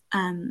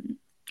 um,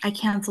 I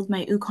canceled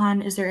my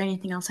Ukon. Is there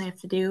anything else I have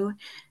to do?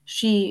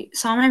 She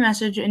saw my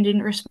message and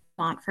didn't respond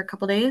Vermont for a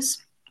couple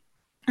days.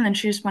 And then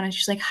she responded,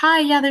 she's like, "Hi,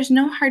 yeah, there's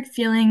no hard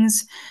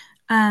feelings.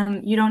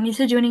 You don't need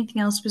to do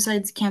anything else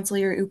besides cancel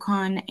your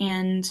Ukon,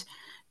 and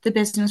the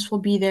business will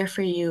be there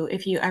for you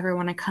if you ever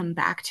want to come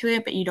back to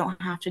it, but you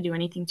don't have to do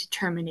anything to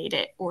terminate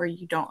it, or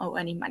you don't owe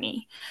any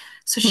money."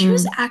 So she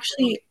was Mm.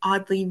 actually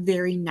oddly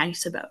very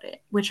nice about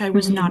it, which I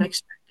was not Mhm.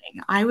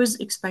 expecting. I was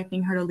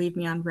expecting her to leave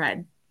me on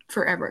red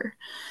forever.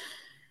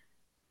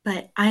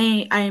 But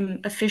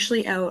I'm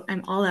officially out.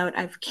 I'm all out.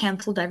 I've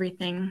canceled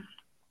everything,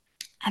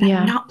 and I'm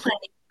Yeah, not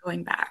planning on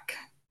going back.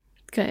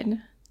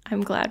 good.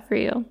 I'm glad for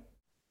you.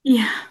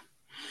 Yeah.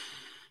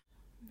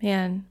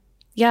 Man.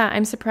 Yeah,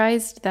 I'm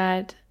surprised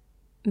that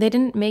they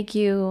didn't make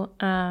you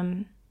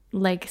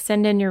like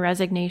send in your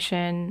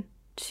resignation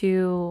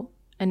to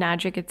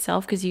Enagic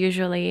itself, because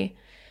usually,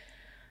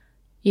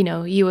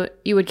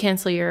 you would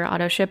cancel your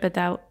auto ship, but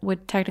that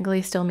would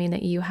technically still mean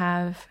that you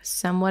have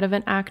somewhat of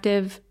an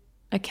active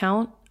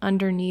account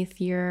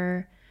underneath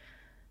your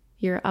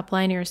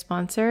upline, your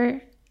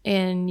sponsor,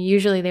 and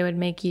usually they would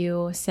make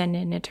you send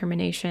in a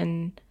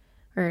termination,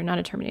 or not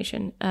a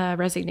termination, a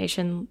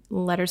resignation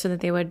letter, so that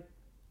they would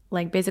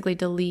like basically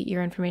delete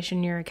your information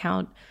in your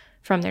account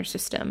from their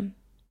system.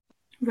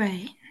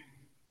 Right.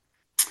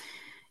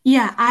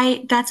 Yeah,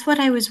 I that's what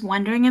I was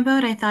wondering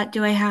about. I thought,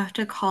 do I have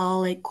to call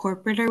like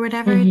corporate or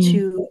whatever Mm-hmm.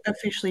 to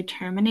officially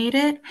terminate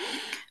it?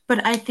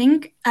 But I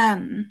think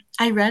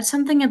I read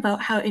something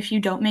about how if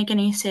you don't make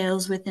any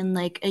sales within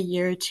like a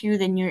year or two,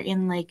 then you're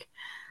in like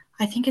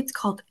I think it's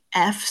called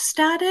F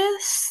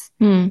status,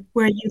 Mm.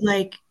 where you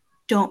like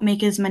don't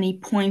make as many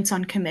points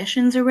on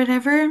commissions or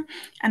whatever.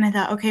 And I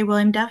thought, okay, well,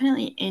 I'm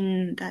definitely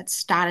in that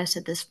status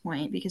at this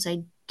point because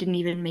I didn't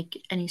even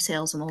make any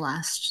sales in the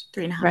last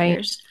 3.5 Right.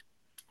 years.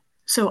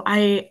 So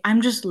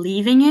I'm just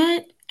leaving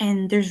it,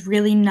 and there's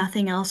really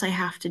nothing else I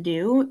have to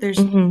do. There's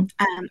Mm-hmm.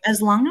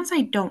 as long as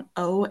I don't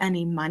owe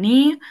any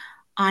money,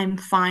 I'm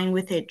fine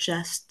with it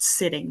just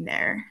sitting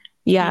there,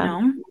 you Yeah.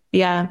 know?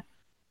 Yeah.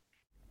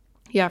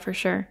 Yeah, for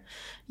sure.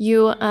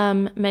 You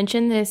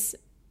mentioned this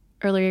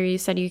earlier. You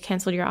said you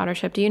canceled your auto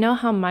ship. Do you know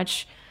how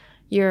much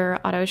your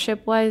auto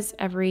ship was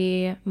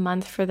every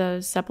month for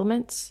those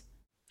supplements?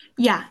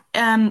 Yeah,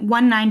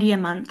 190 a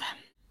month.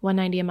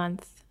 190 a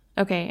month.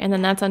 Okay, and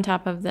then that's on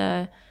top of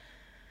the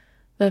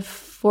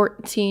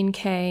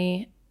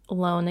 14K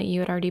loan that you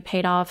had already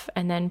paid off,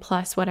 and then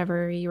plus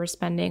whatever you were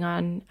spending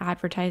on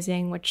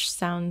advertising, which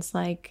sounds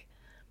like,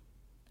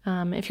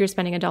 if you're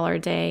spending $1 a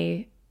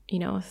day,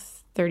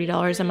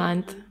 $30 a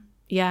month.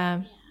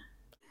 Yeah,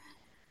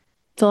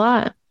 it's a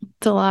lot.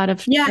 It's a lot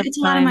Yeah, of it's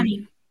a lot of time.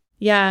 money.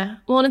 Yeah.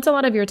 Well, and it's a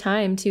lot of your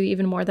time too,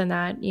 even more than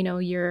that.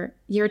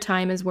 Your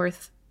time is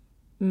worth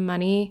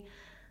money.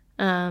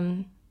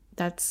 Um,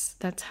 that's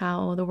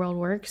how the world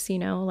works.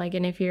 Like,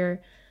 and if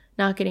you're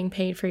not getting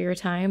paid for your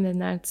time, then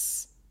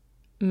that's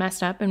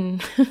messed up,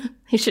 and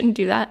you shouldn't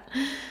do that.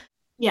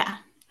 Yeah.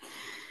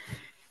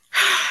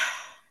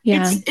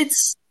 Yeah.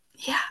 It's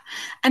yeah.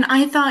 And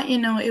I thought,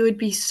 it would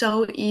be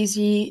so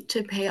easy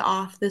to pay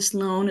off this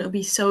loan. It would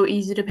be so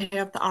easy to pay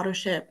off the auto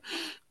ship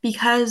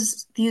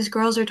because these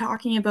girls are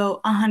talking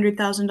about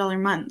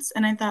 $100,000 months.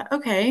 And I thought,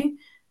 okay,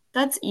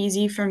 that's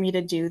easy for me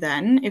to do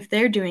then. If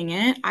they're doing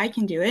it, I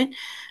can do it.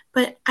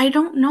 But I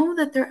don't know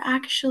that they're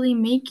actually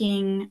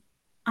making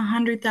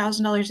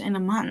 $100,000 in a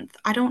month.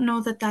 I don't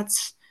know that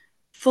that's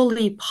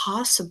fully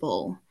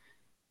possible.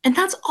 And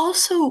that's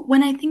also,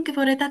 when I think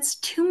about it, that's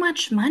too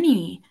much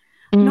money.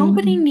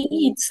 Nobody Mhm.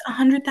 needs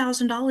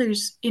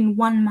 $100,000 in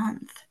 1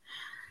 month.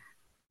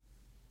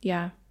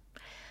 Yeah.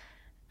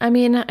 I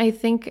mean, I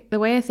think the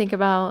way I think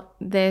about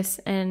this,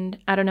 and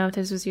I don't know if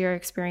this was your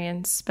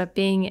experience, but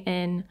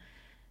being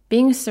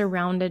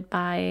surrounded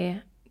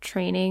by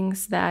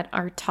trainings that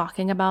are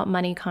talking about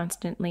money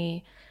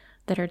constantly,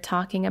 that are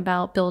talking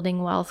about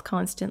building wealth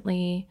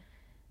constantly,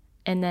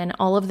 and then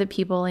all of the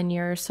people in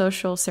your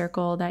social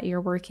circle that you're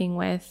working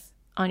with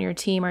on your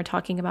team are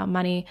talking about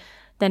money,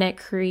 then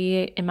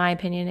in my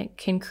opinion, it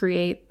can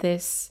create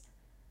this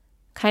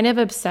kind of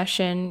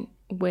obsession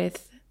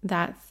with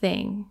that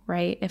thing,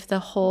 right? If the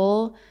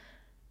whole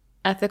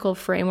ethical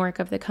framework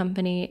of the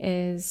company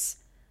is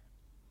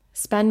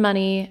spend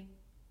money,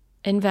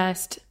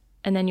 invest,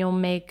 and then you'll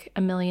make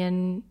 1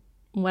 million,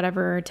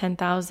 whatever,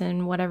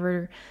 10,000,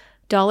 whatever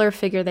dollar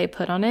figure they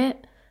put on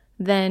it,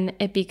 then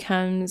it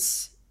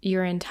becomes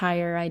your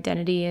entire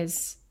identity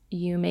is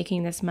you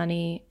making this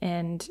money,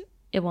 and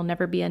it will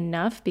never be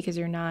enough because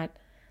you're not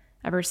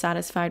ever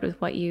satisfied with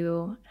what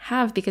you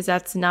have, because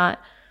that's not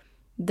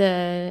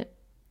the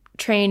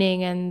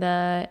training and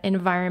the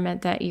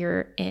environment that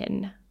you're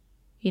in.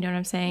 You know what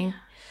I'm saying?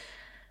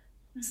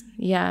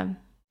 Yeah.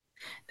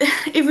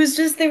 It was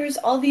just, there was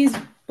all these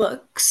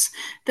books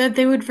that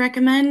they would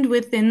recommend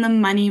within the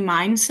money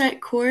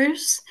mindset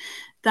course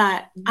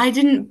that I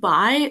didn't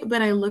buy,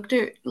 but I looked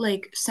at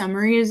like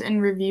summaries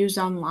and reviews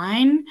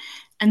online.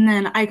 And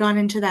then I got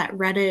into that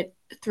Reddit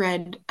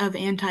thread of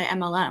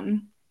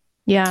anti-MLM.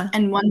 Yeah.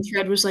 And one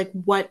thread was like,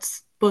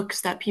 what's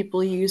books that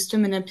people use to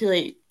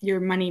manipulate your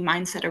money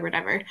mindset or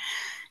whatever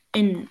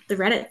in the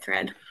Reddit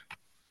thread.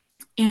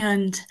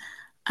 And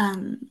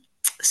Um,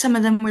 some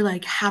of them were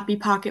like Happy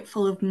Pocket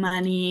Full of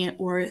Money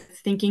or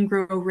Think and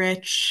Grow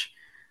Rich,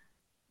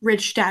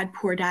 Rich Dad,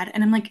 Poor Dad.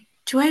 And I'm like,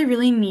 do I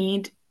really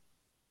need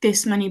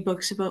this many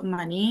books about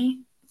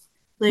money?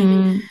 Like,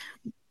 Mm,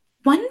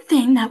 one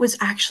thing that was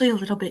actually a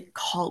little bit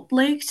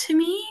cult-like to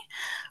me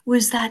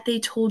was that they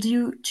told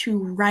you to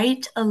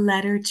write a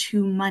letter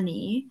to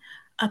money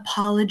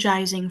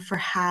apologizing for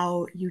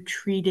how you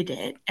treated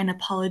it and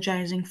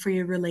apologizing for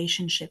your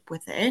relationship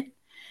with it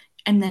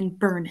and then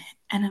burn it.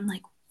 And I'm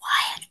like,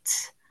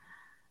 what?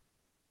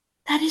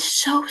 That is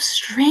so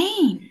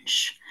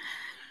strange.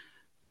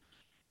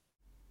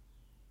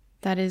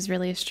 that is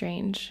really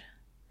strange.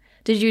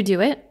 Did you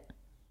do it?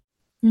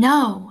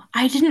 No,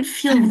 I didn't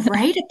feel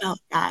right about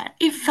that.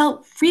 It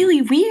felt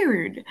really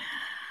weird.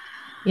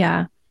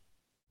 Yeah.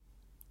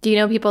 Do you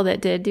know people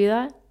that did do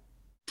that?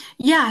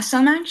 Yeah,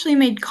 some actually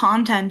made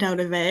content out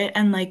of it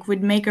and like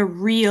would make a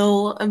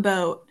reel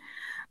about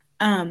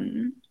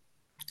um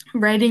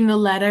writing the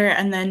letter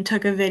and then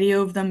took a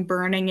video of them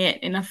burning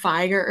it in a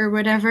fire or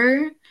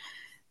whatever.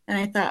 And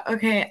I thought,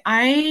 okay,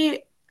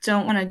 I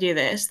don't want to do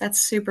this.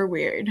 That's super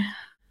weird.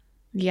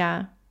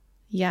 Yeah.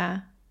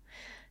 Yeah.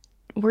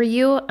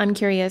 I'm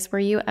curious, were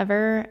you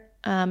ever,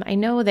 I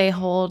know they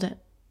hold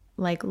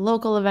like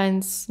local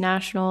events,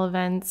 national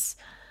events,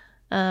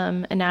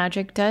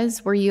 Enagic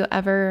does. Were you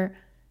ever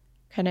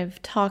kind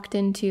of talked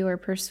into or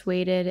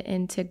persuaded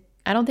into,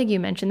 I don't think you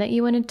mentioned that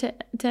you went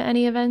to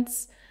any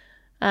events,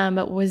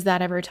 but was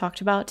that ever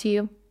talked about to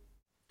you?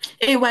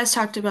 It was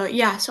talked about,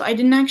 yeah. So I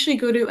didn't actually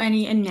go to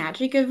any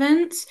Enagic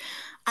events.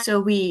 So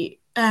we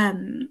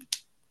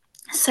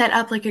set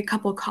up like a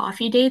couple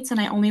coffee dates and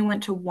I only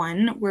went to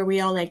one where we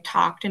all like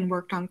talked and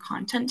worked on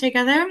content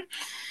together.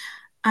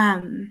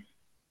 Um,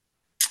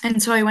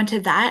 and so I went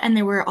to that and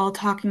they were all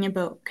talking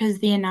about because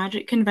the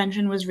Enagic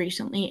convention was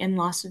recently in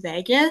Las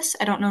Vegas.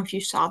 I don't know if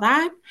you saw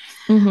that.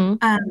 Mm-hmm.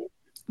 Um,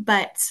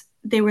 but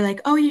they were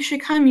like, "Oh, you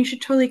should come. You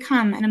should totally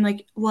come." And I'm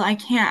like, "Well, I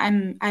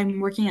can't. I'm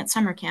working at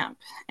summer camp,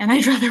 and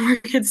I'd rather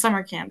work at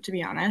summer camp, to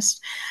be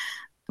honest."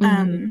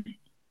 Mm-hmm. Um,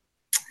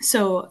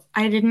 so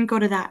I didn't go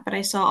to that, but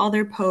I saw all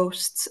their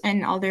posts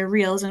and all their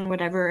reels and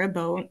whatever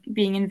about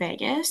being in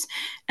Vegas.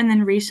 And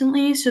then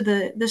recently, so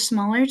the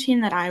smaller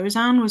team that I was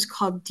on was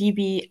called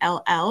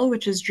DBLL,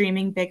 which is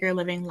Dreaming Bigger,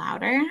 Living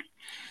Louder.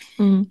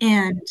 Mm.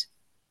 And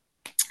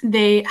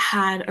they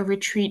had a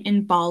retreat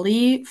in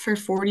Bali for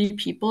 40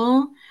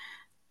 people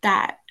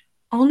that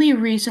only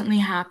recently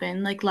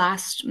happened, like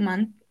last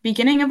month,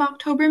 beginning of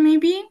October,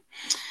 maybe.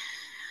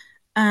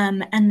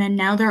 And then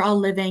now they're all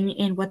living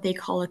in what they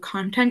call a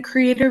content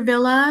creator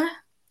villa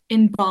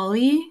in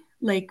Bali.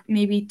 Like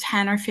maybe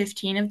 10 or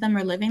 15 of them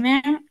are living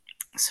there.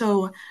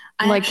 So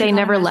I Like actually they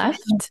got a never message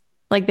from, left?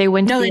 Like they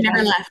went to no, the they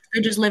never event? left.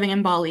 They're just living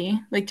in Bali,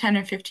 like 10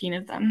 or 15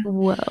 of them.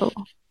 Whoa.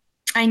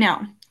 I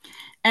know.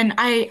 And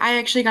I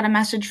actually got a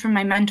message from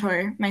my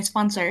mentor, my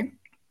sponsor.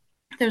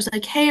 There was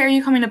like, "Hey, are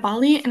you coming to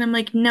Bali?" And I'm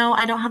like, "No,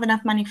 I don't have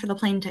enough money for the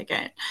plane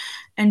ticket."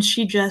 And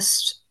she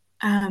just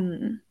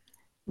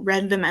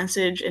read the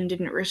message and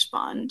didn't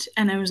respond.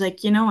 And I was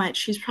like, you know what?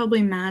 She's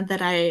probably mad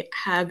that I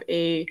have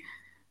a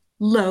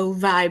low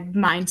vibe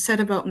mindset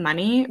about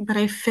money, but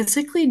I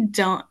physically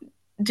don't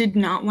did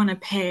not want to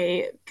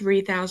pay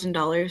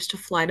 $3,000 to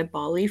fly to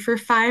Bali for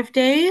 5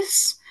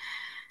 days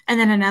and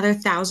then another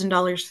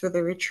 $1,000 for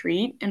the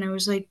retreat. And I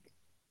was like,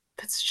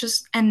 that's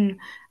just, and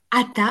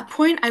at that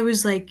point, I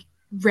was like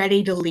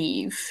ready to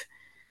leave.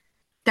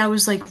 That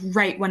was like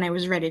right when I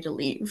was ready to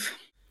leave.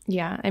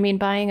 Yeah. I mean,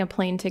 buying a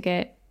plane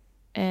ticket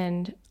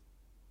and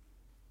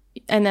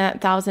and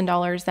that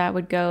 $1,000 that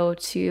would go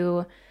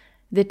to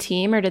the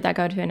team, or did that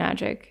go to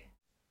Enagic?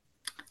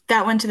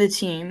 That went to the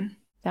team.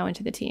 That went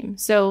to the team.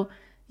 So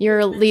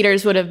your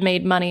leaders would have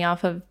made money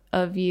off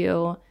of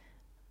you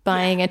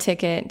Yeah. buying a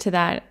ticket to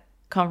that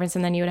conference,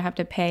 and then you would have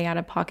to pay out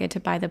of pocket to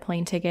buy the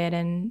plane ticket,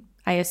 and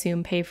I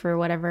assume pay for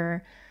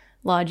whatever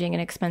lodging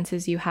and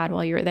expenses you had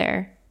while you were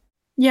there.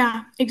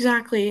 Yeah,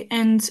 exactly.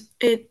 And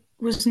it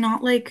was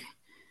not like,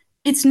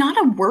 it's not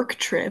a work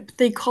trip.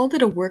 They called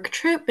it a work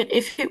trip, but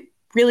if it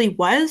really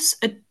was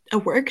a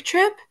work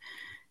trip,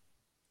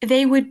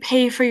 they would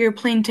pay for your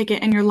plane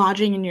ticket and your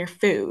lodging and your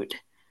food,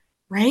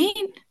 right?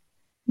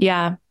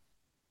 Yeah.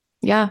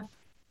 Yeah,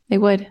 they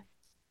would.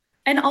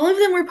 And all of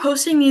them were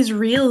posting these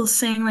reels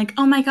saying, like,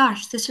 oh my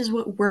gosh, this is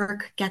what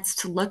work gets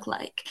to look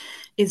like,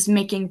 is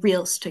making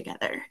reels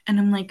together. And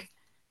I'm like,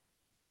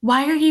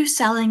 why are you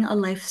selling a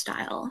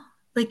lifestyle?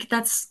 Like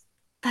that's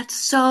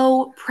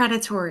so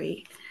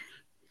predatory.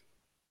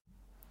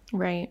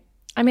 Right.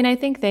 I mean, I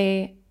think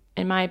they,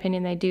 in my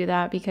opinion, they do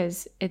that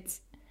because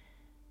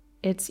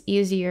it's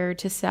easier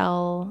to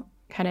sell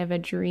kind of a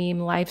dream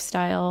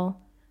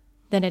lifestyle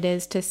than it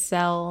is to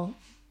sell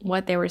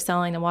what they were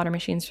selling the water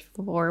machines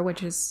for,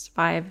 which is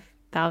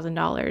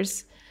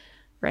 $5,000,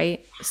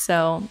 right?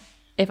 So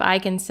if I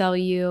can sell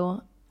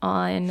you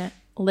on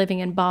living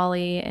in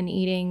Bali and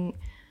eating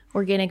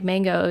organic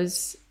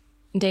mangoes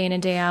day in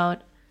and day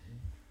out,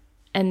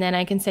 and then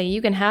I can say,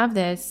 you can have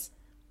this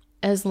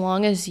as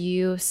long as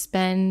you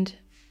spend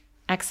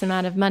X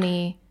amount of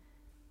money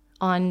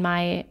on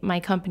my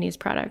company's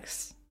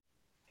products.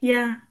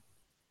 Yeah.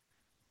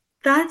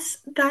 That's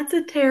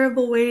a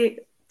terrible way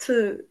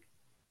to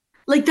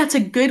like that's a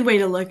good way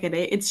to look at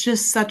it. It's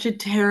just such a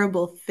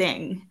terrible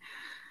thing.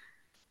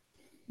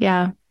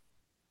 Yeah.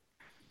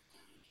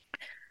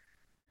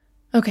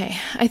 Okay.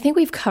 I think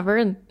we've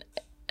covered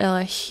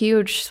a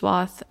huge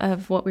swath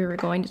of what we were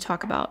going to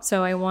talk about.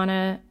 So I want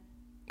to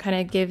kind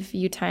of give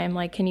you time.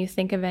 Like, can you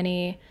think of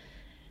any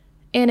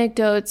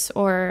anecdotes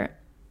or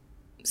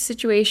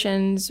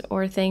situations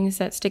or things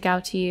that stick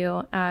out to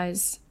you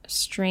as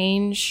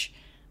strange,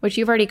 which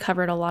you've already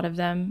covered a lot of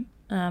them,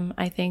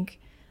 I think.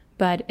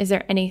 But is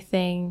there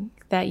anything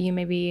that you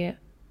maybe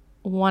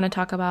want to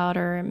talk about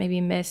or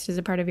maybe missed as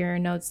a part of your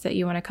notes that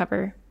you want to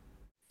cover?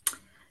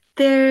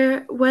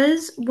 There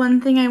was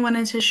one thing I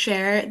wanted to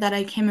share that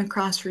I came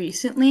across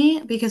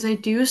recently because I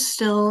do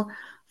still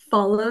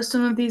follow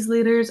some of these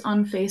leaders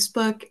on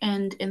Facebook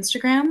and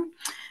Instagram.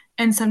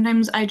 And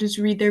sometimes I just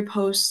read their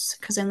posts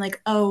because I'm like,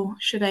 oh,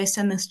 should I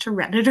send this to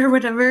Reddit or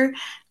whatever?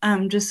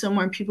 Just so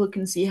more people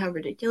can see how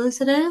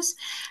ridiculous it is.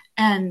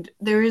 And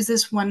there is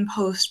this one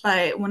post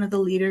by one of the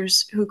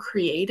leaders who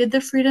created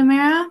the Freedom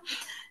Era.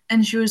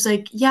 And she was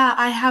like, yeah,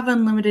 I have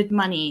unlimited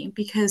money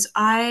because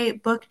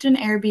I booked an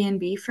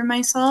Airbnb for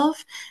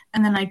myself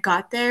and then I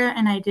got there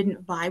and I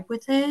didn't vibe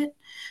with it.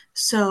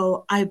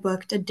 So I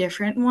booked a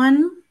different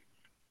one.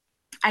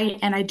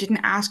 I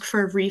didn't ask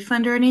for a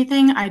refund or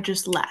anything. I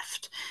just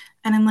left.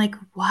 And I'm like,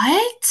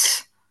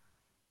 what?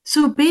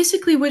 So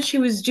basically, what she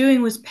was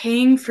doing was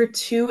paying for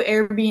two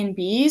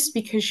Airbnbs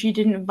because she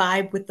didn't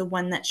vibe with the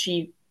one that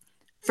she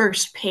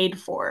first paid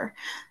for.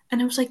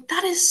 And I was like,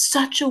 that is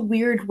such a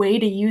weird way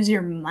to use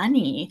your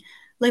money.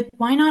 Like,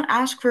 why not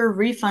ask for a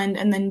refund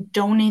and then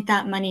donate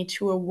that money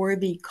to a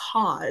worthy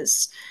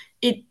cause?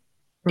 It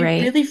it Right.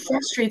 really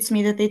frustrates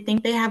me that they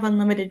think they have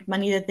unlimited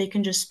money that they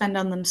can just spend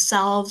on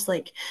themselves,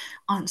 like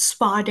on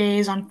spa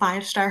days, on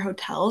five-star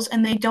hotels,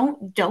 and they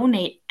don't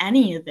donate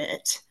any of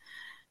it.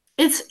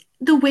 It's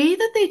the way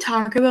that they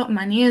talk about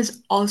money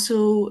is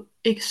also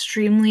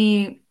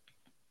extremely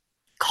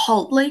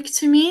cult-like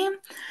to me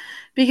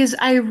because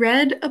I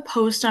read a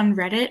post on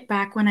Reddit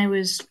back when I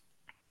was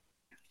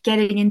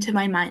getting into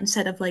my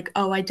mindset of like,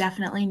 oh, I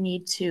definitely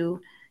need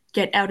to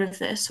get out of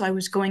this. So I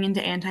was going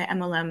into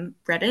anti-MLM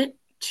Reddit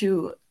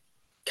to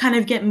kind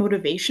of get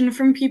motivation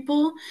from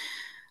people,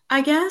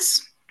 I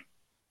guess.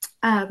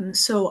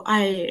 So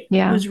I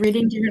Yeah. was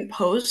reading different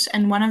posts,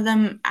 and one of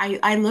them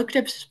I looked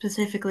up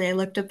specifically, I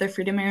looked up the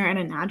Freedom Era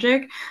and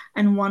Enagic,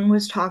 and one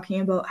was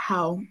talking about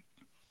how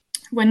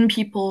when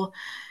people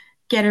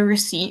get a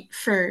receipt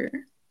for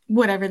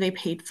whatever they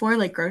paid for,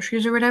 like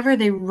groceries or whatever,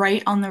 they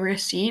write on the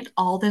receipt,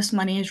 all this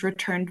money is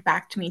returned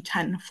back to me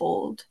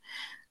tenfold.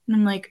 And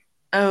I'm like,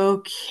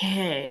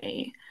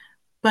 okay,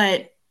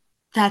 but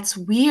that's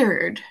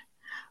weird.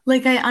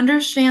 Like, I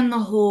understand the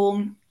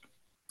whole,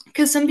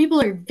 because some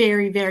people are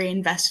very, very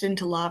invested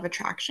into law of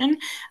attraction,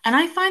 and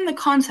I find the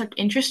concept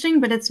interesting,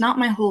 but it's not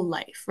my whole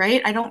life,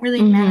 right? I don't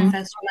really Mm-hmm.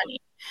 manifest money.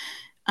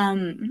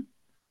 Um,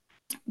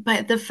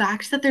 But the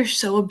fact that they're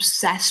so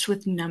obsessed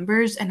with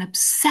numbers and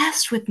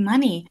obsessed with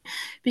money,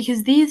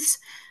 because these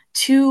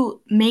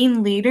two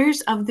main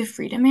leaders of the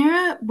Freedom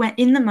Era, when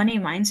in the money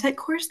mindset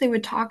course, they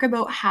would talk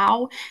about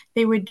how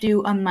they would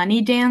do a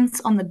money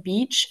dance on the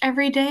beach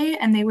every day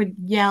and they would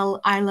yell,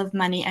 I love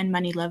money and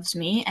money loves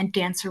me, and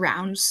dance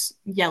around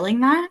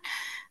yelling that.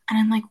 And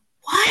I'm like,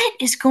 what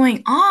is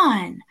going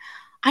on?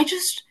 I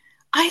just,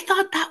 I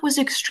thought that was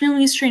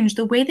extremely strange.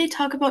 The way they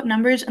talk about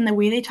numbers and the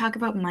way they talk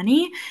about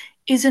money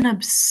is an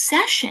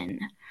obsession.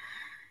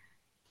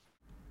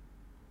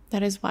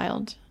 That is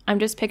wild. I'm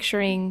just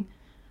picturing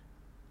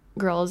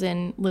girls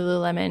in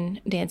Lululemon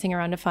dancing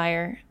around a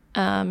fire,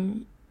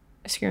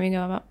 screaming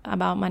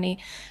about money.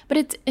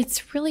 But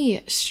it's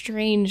really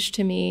strange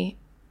to me.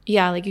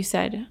 Yeah, like you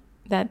said,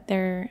 that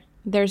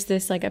there's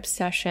this like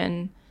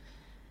obsession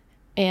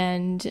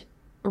and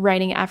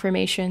writing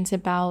affirmations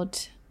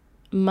about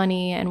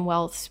money and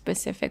wealth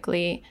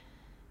specifically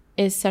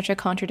is such a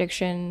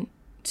contradiction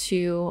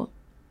to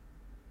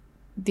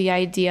the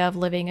idea of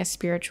living a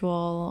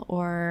spiritual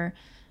or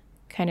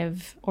kind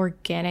of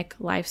organic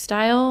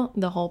lifestyle.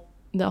 The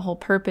whole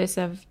purpose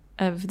of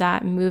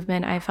that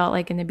movement, I felt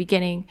like in the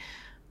beginning,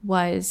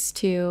 was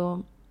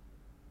to,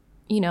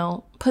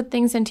 put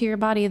things into your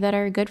body that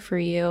are good for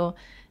you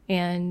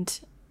and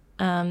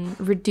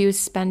reduce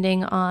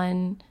spending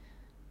on,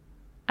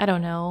 I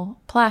don't know,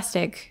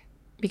 plastic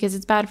because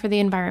it's bad for the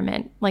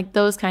environment, like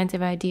those kinds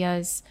of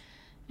ideas,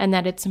 and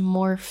that it's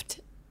morphed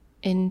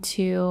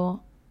into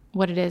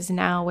what it is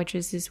now, which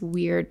is this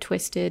weird,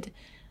 twisted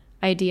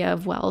idea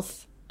of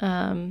wealth.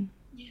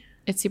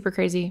 It's super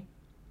crazy.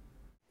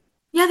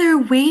 Yeah, they're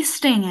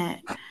wasting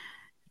it.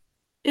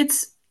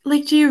 It's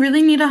like, do you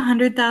really need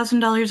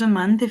 $100,000 a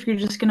month if you're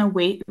just gonna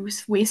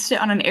waste it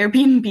on an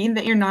Airbnb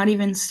that you're not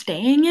even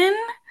staying in?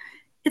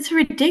 It's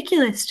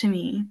ridiculous to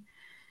me.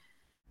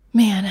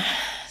 Man,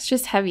 it's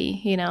just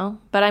heavy.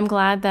 But I'm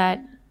glad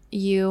that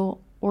you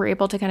were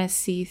able to kind of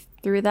see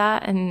through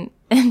that and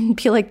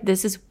be like,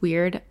 this is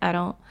weird.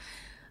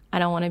 I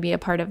don't want to be a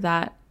part of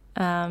that.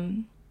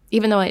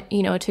 Even though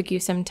it took you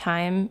some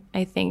time,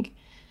 I think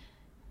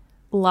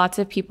lots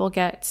of people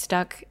get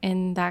stuck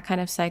in that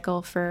kind of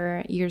cycle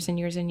for years and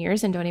years and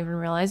years and don't even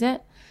realize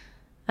it.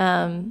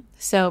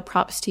 So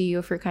props to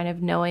you for kind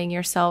of knowing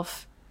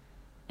yourself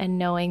and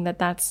knowing that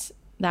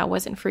that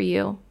wasn't for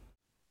you.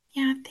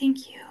 Yeah,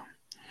 thank you.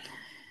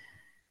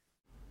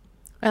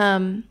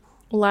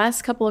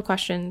 Last couple of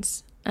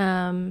questions.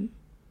 Because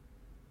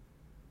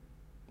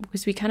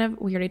we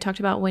already talked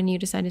about when you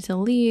decided to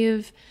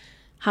leave,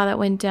 how that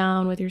went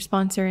down with your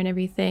sponsor and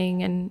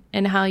everything,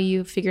 and how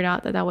you figured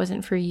out that that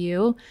wasn't for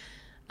you.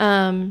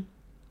 Do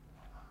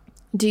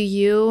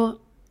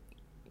you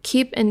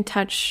keep in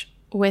touch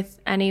with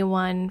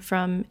anyone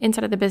from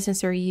inside of the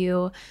business, or are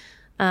you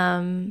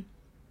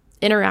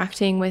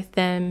interacting with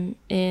them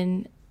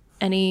in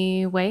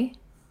any way?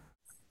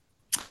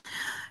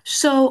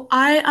 So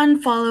I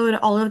unfollowed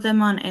all of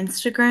them on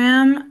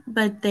Instagram,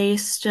 but they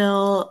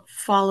still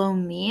follow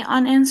me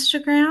on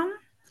Instagram.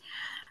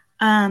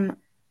 Um,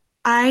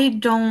 I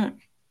don't,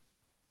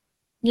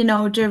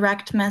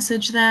 direct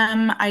message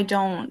them. I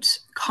don't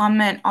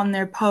comment on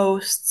their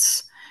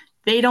posts.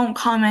 They don't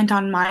comment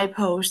on my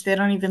posts. They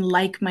don't even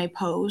like my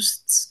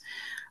posts.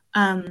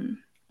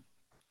 Um,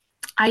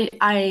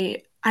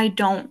 I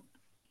don't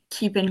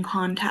keep in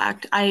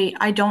contact.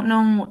 I don't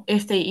know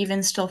if they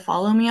even still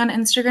follow me on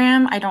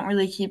Instagram. I don't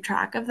really keep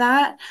track of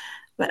that,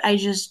 but I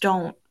just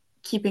don't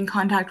keep in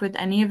contact with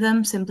any of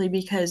them simply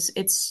because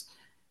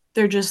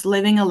they're just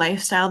living a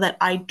lifestyle that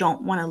I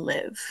don't want to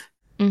live.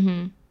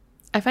 Mm-hmm.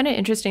 I find it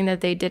interesting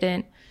that they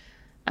didn't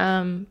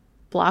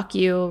block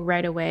you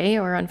right away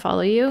or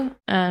unfollow you.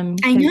 I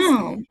 'Cause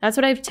know. that's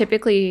what I've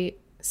typically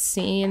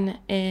seen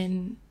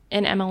in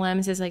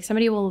MLMs is like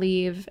somebody will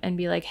leave and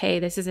be like, "Hey,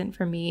 this isn't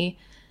for me,"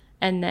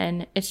 and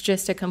then it's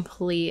just a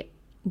complete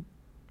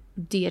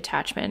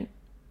detachment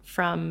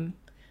from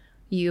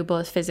you,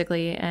 both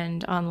physically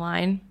and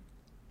online.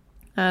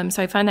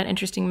 So I find that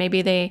interesting.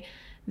 Maybe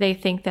they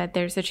think that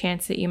there's a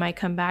chance that you might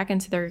come back,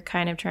 and so they're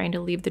kind of trying to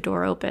leave the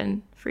door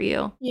open for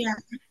you. Yeah.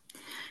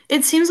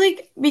 It seems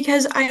like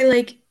because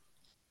I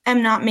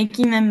am not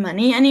making them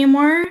money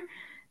anymore,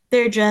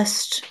 they're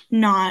just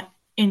not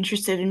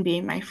interested in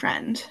being my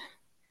friend.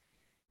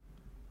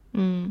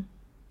 Mm.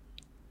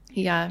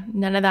 Yeah,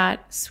 none of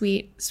that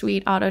sweet,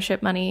 sweet auto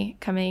ship money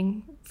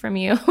coming from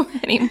you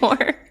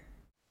anymore.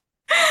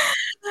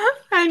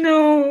 I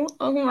know.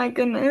 Oh my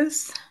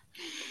goodness.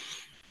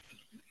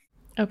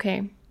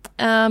 Okay.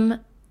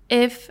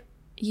 If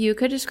you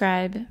could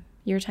describe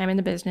your time in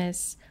the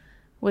business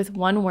with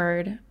one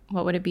word,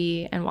 what would it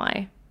be and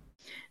why?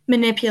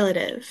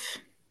 Manipulative.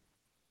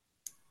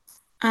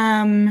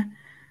 Um,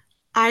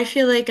 I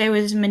feel like I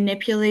was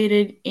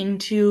manipulated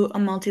into a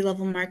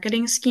multi-level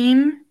marketing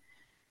scheme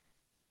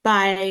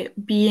by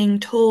being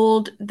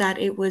told that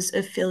it was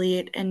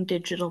affiliate and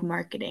digital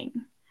marketing.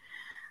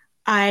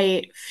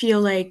 I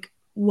feel like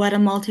what a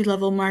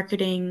multi-level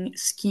marketing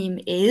scheme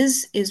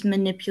is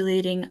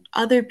manipulating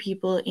other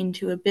people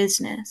into a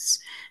business.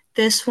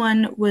 This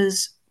one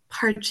was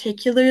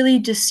particularly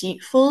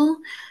deceitful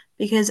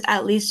because,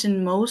 at least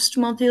in most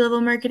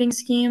multi-level marketing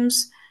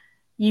schemes,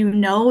 you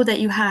know that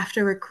you have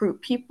to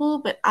recruit people,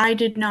 but I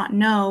did not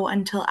know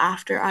until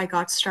after I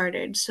got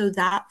started. So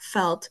that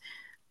felt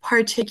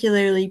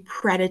particularly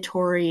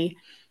predatory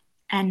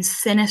and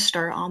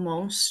sinister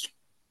almost.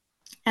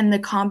 And the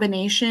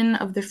combination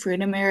of the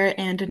Freedom Era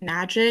and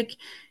Enagic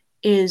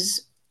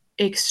is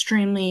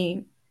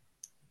extremely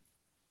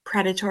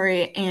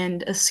predatory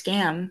and a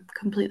scam,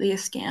 completely a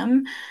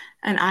scam.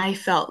 And I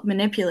felt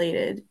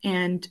manipulated.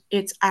 And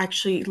it's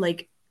actually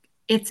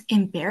it's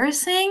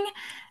embarrassing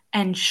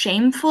and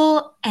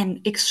shameful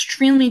and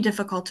extremely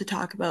difficult to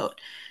talk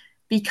about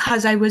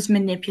because I was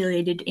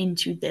manipulated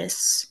into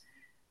this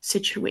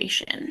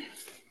situation.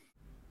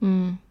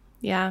 Mm,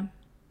 yeah.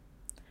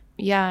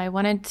 Yeah, I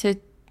wanted to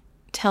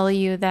tell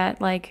you that,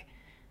 like,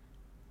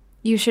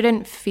 you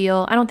shouldn't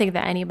feel, I don't think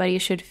that anybody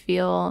should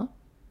feel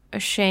a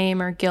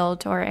shame or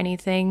guilt or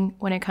anything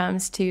when it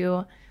comes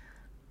to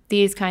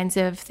these kinds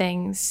of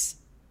things.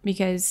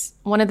 Because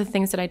one of the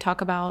things that I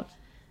talk about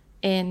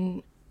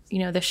in,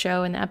 the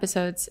show and the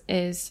episodes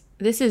is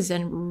this is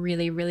a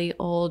really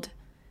old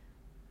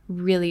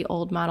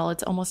model.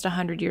 It's almost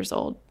 100 years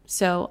old.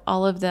 So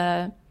all of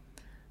the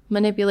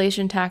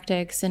manipulation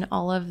tactics and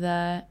all of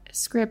the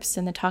scripts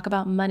and the talk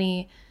about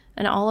money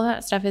and all of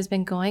that stuff has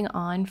been going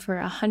on for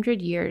 100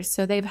 years.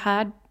 So they've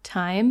had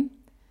time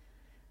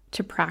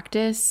to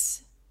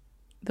practice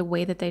the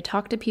way that they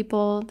talk to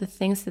people, the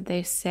things that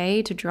they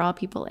say to draw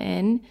people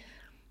in.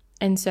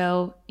 And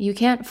so you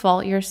can't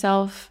fault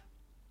yourself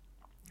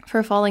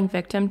for falling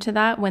victim to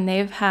that when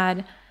they've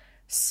had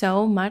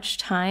so much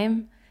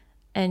time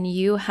and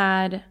you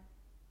had,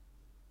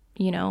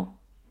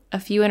 a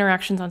few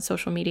interactions on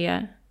social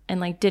media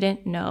and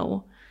didn't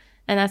know.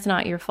 And that's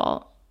not your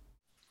fault.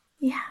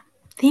 Yeah.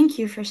 Thank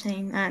you for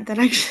saying that. That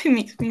actually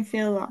makes me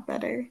feel a lot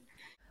better.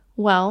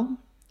 Well,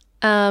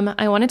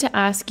 I wanted to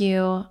ask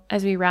you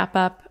as we wrap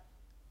up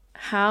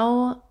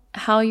how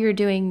you're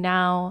doing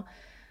now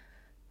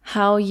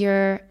how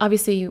you're,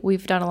 obviously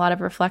we've done a lot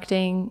of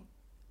reflecting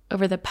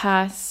over the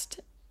past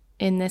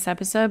in this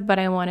episode, but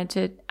I wanted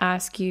to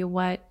ask you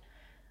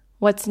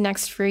what's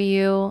next for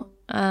you,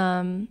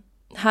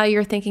 how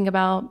you're thinking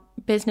about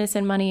business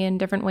and money in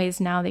different ways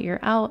now that you're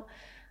out,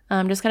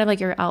 just kind of like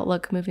your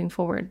outlook moving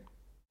forward.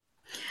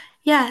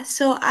 Yeah,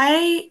 so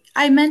I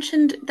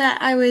mentioned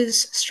that I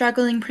was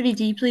struggling pretty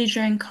deeply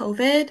during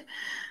COVID.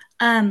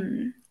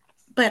 Um,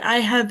 but I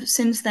have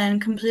since then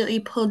completely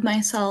pulled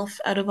myself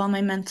out of all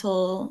my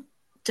mental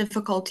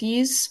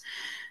difficulties,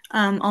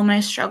 all my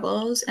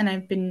struggles, and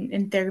I've been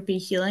in therapy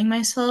healing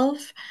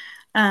myself.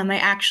 I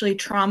actually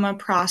trauma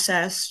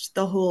processed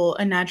the whole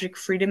Enagic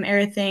freedom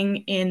era thing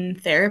in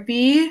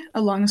therapy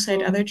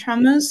alongside other Mm.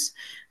 traumas.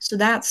 So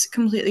that's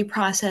completely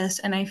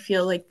processed, and I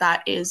feel like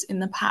that is in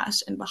the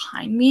past and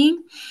behind me.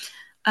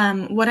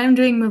 What I'm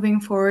doing moving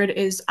forward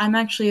is I'm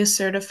actually a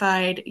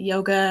certified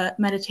yoga,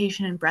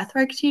 meditation, and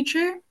breathwork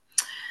teacher.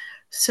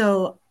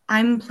 So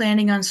I'm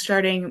planning on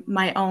starting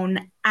my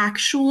own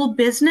actual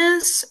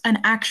business, an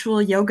actual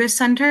yoga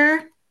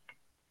center,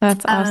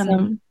 That's um,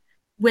 awesome.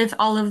 with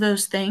all of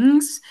those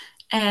things.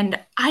 And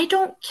I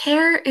don't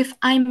care if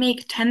I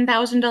make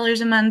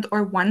 $10,000 a month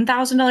or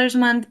 $1,000 a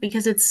month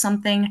because it's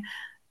something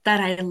that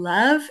I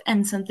love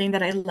and something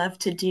that I love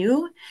to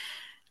do.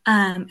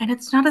 And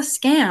it's not a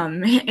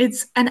scam.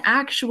 It's an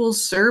actual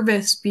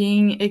service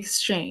being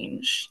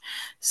exchanged.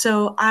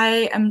 So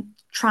I am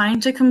trying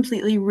to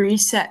completely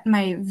reset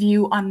my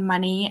view on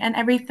money and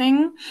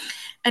everything.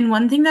 And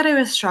one thing that I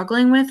was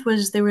struggling with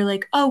was they were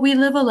like, oh, we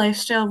live a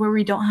lifestyle where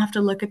we don't have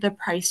to look at the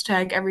price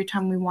tag every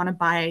time we want to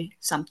buy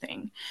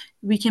something.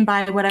 We can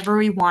buy whatever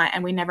we want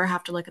and we never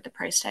have to look at the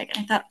price tag.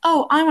 And I thought,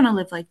 oh, I want to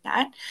live like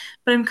that.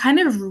 But I'm kind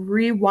of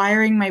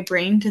rewiring my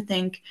brain to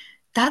think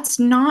that's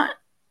not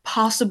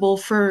possible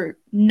for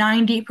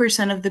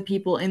 90% of the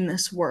people in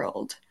this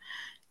world.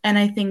 And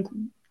I think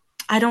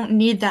I don't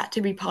need that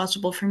to be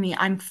possible for me.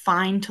 I'm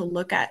fine to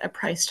look at a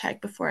price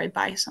tag before I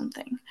buy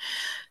something.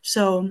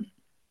 So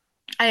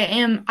I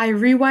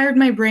rewired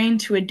my brain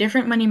to a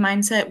different money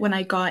mindset when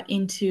I got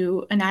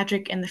into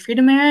Enagic and the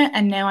Freedom Era,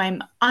 and now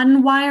I'm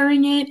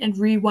unwiring it and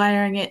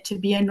rewiring it to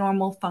be a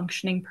normal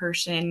functioning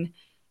person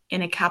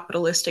in a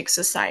capitalistic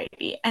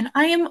society. And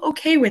I am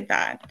okay with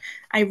that.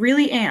 I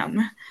really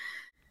am.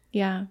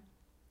 Yeah,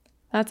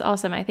 that's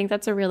awesome. I think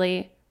that's a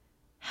really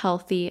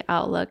healthy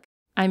outlook.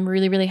 I'm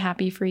really, really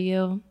happy for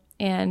you.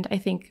 And I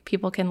think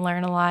people can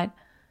learn a lot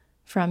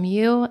from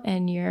you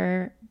and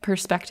your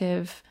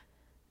perspective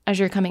as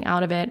you're coming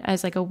out of it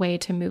as like a way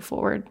to move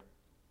forward.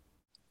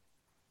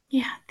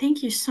 Yeah,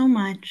 thank you so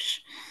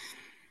much.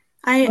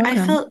 You're I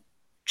welcome. felt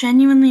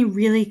genuinely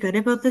really good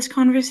about this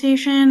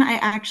conversation. I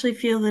actually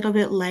feel a little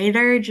bit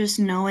lighter just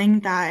knowing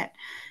that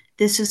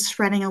this is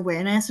spreading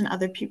awareness and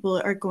other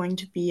people are going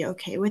to be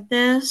okay with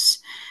this.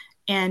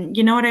 And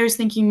you know what I was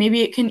thinking?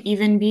 Maybe it can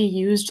even be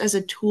used as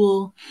a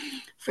tool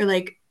for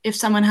like if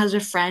someone has a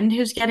friend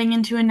who's getting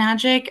into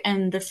Enagic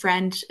and the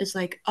friend is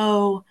like,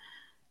 oh,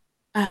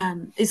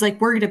 is like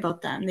worried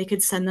about them. They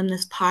could send them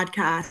this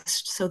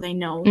podcast so they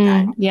know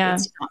that Yeah.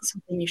 it's not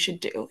something you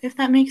should do, if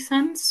that makes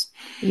sense.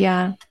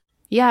 Yeah.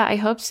 Yeah, I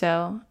hope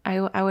so.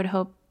 I would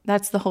hope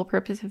that's the whole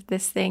purpose of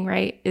this thing,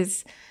 right?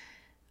 Is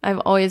I've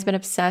always been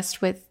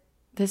obsessed with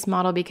this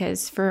model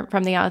because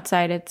from the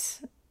outside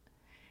it's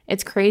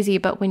crazy,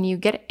 but when you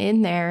get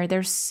in there,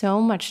 there's so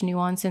much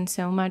nuance and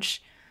so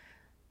much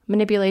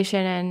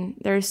manipulation, and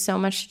there's so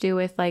much to do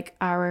with like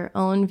our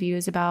own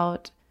views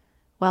about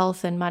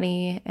wealth and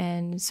money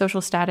and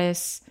social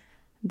status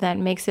that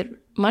makes it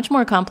much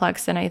more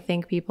complex than I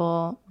think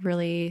people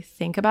really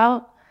think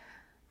about.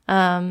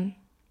 Um,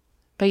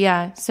 but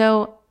yeah,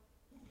 so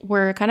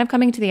we're kind of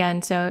coming to the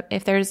end. So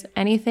if there's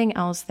anything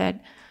else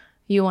that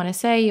you want to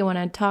say, you want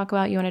to talk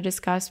about, you want to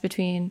discuss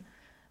between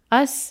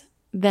us,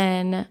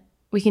 then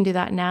we can do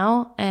that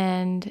now.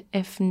 And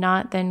if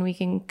not, then we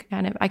can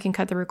I can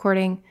cut the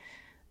recording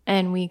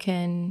and we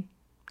can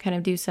kind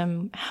of do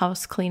some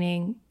house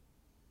cleaning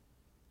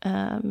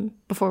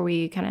before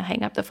we kind of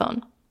hang up the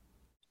phone.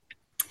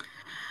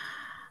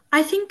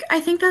 I think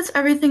that's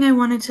everything I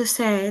wanted to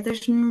say.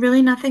 There's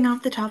really nothing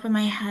off the top of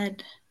my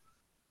head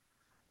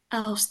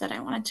else that I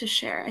wanted to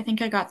share. I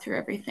think I got through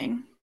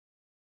everything.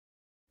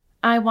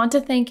 I want to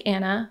thank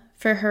Anna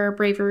for her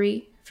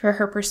bravery, for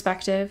her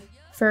perspective,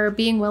 for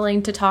being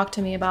willing to talk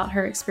to me about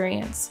her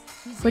experience,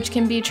 which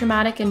can be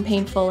traumatic and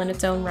painful in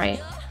its own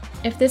right.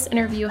 If this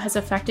interview has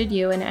affected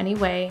you in any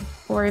way,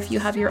 or if you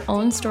have your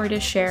own story to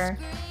share,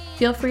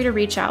 feel free to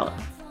reach out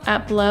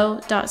at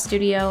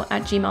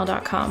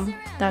blow.studio@gmail.com.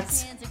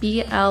 That's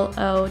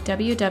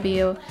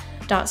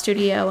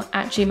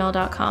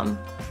BLOWW.studio@gmail.com.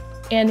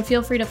 And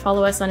feel free to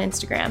follow us on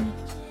Instagram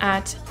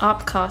at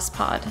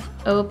OPCOSPOD,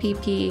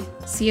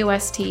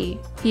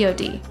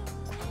 OPPCOSTPOD.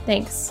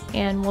 Thanks,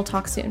 and we'll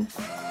talk soon.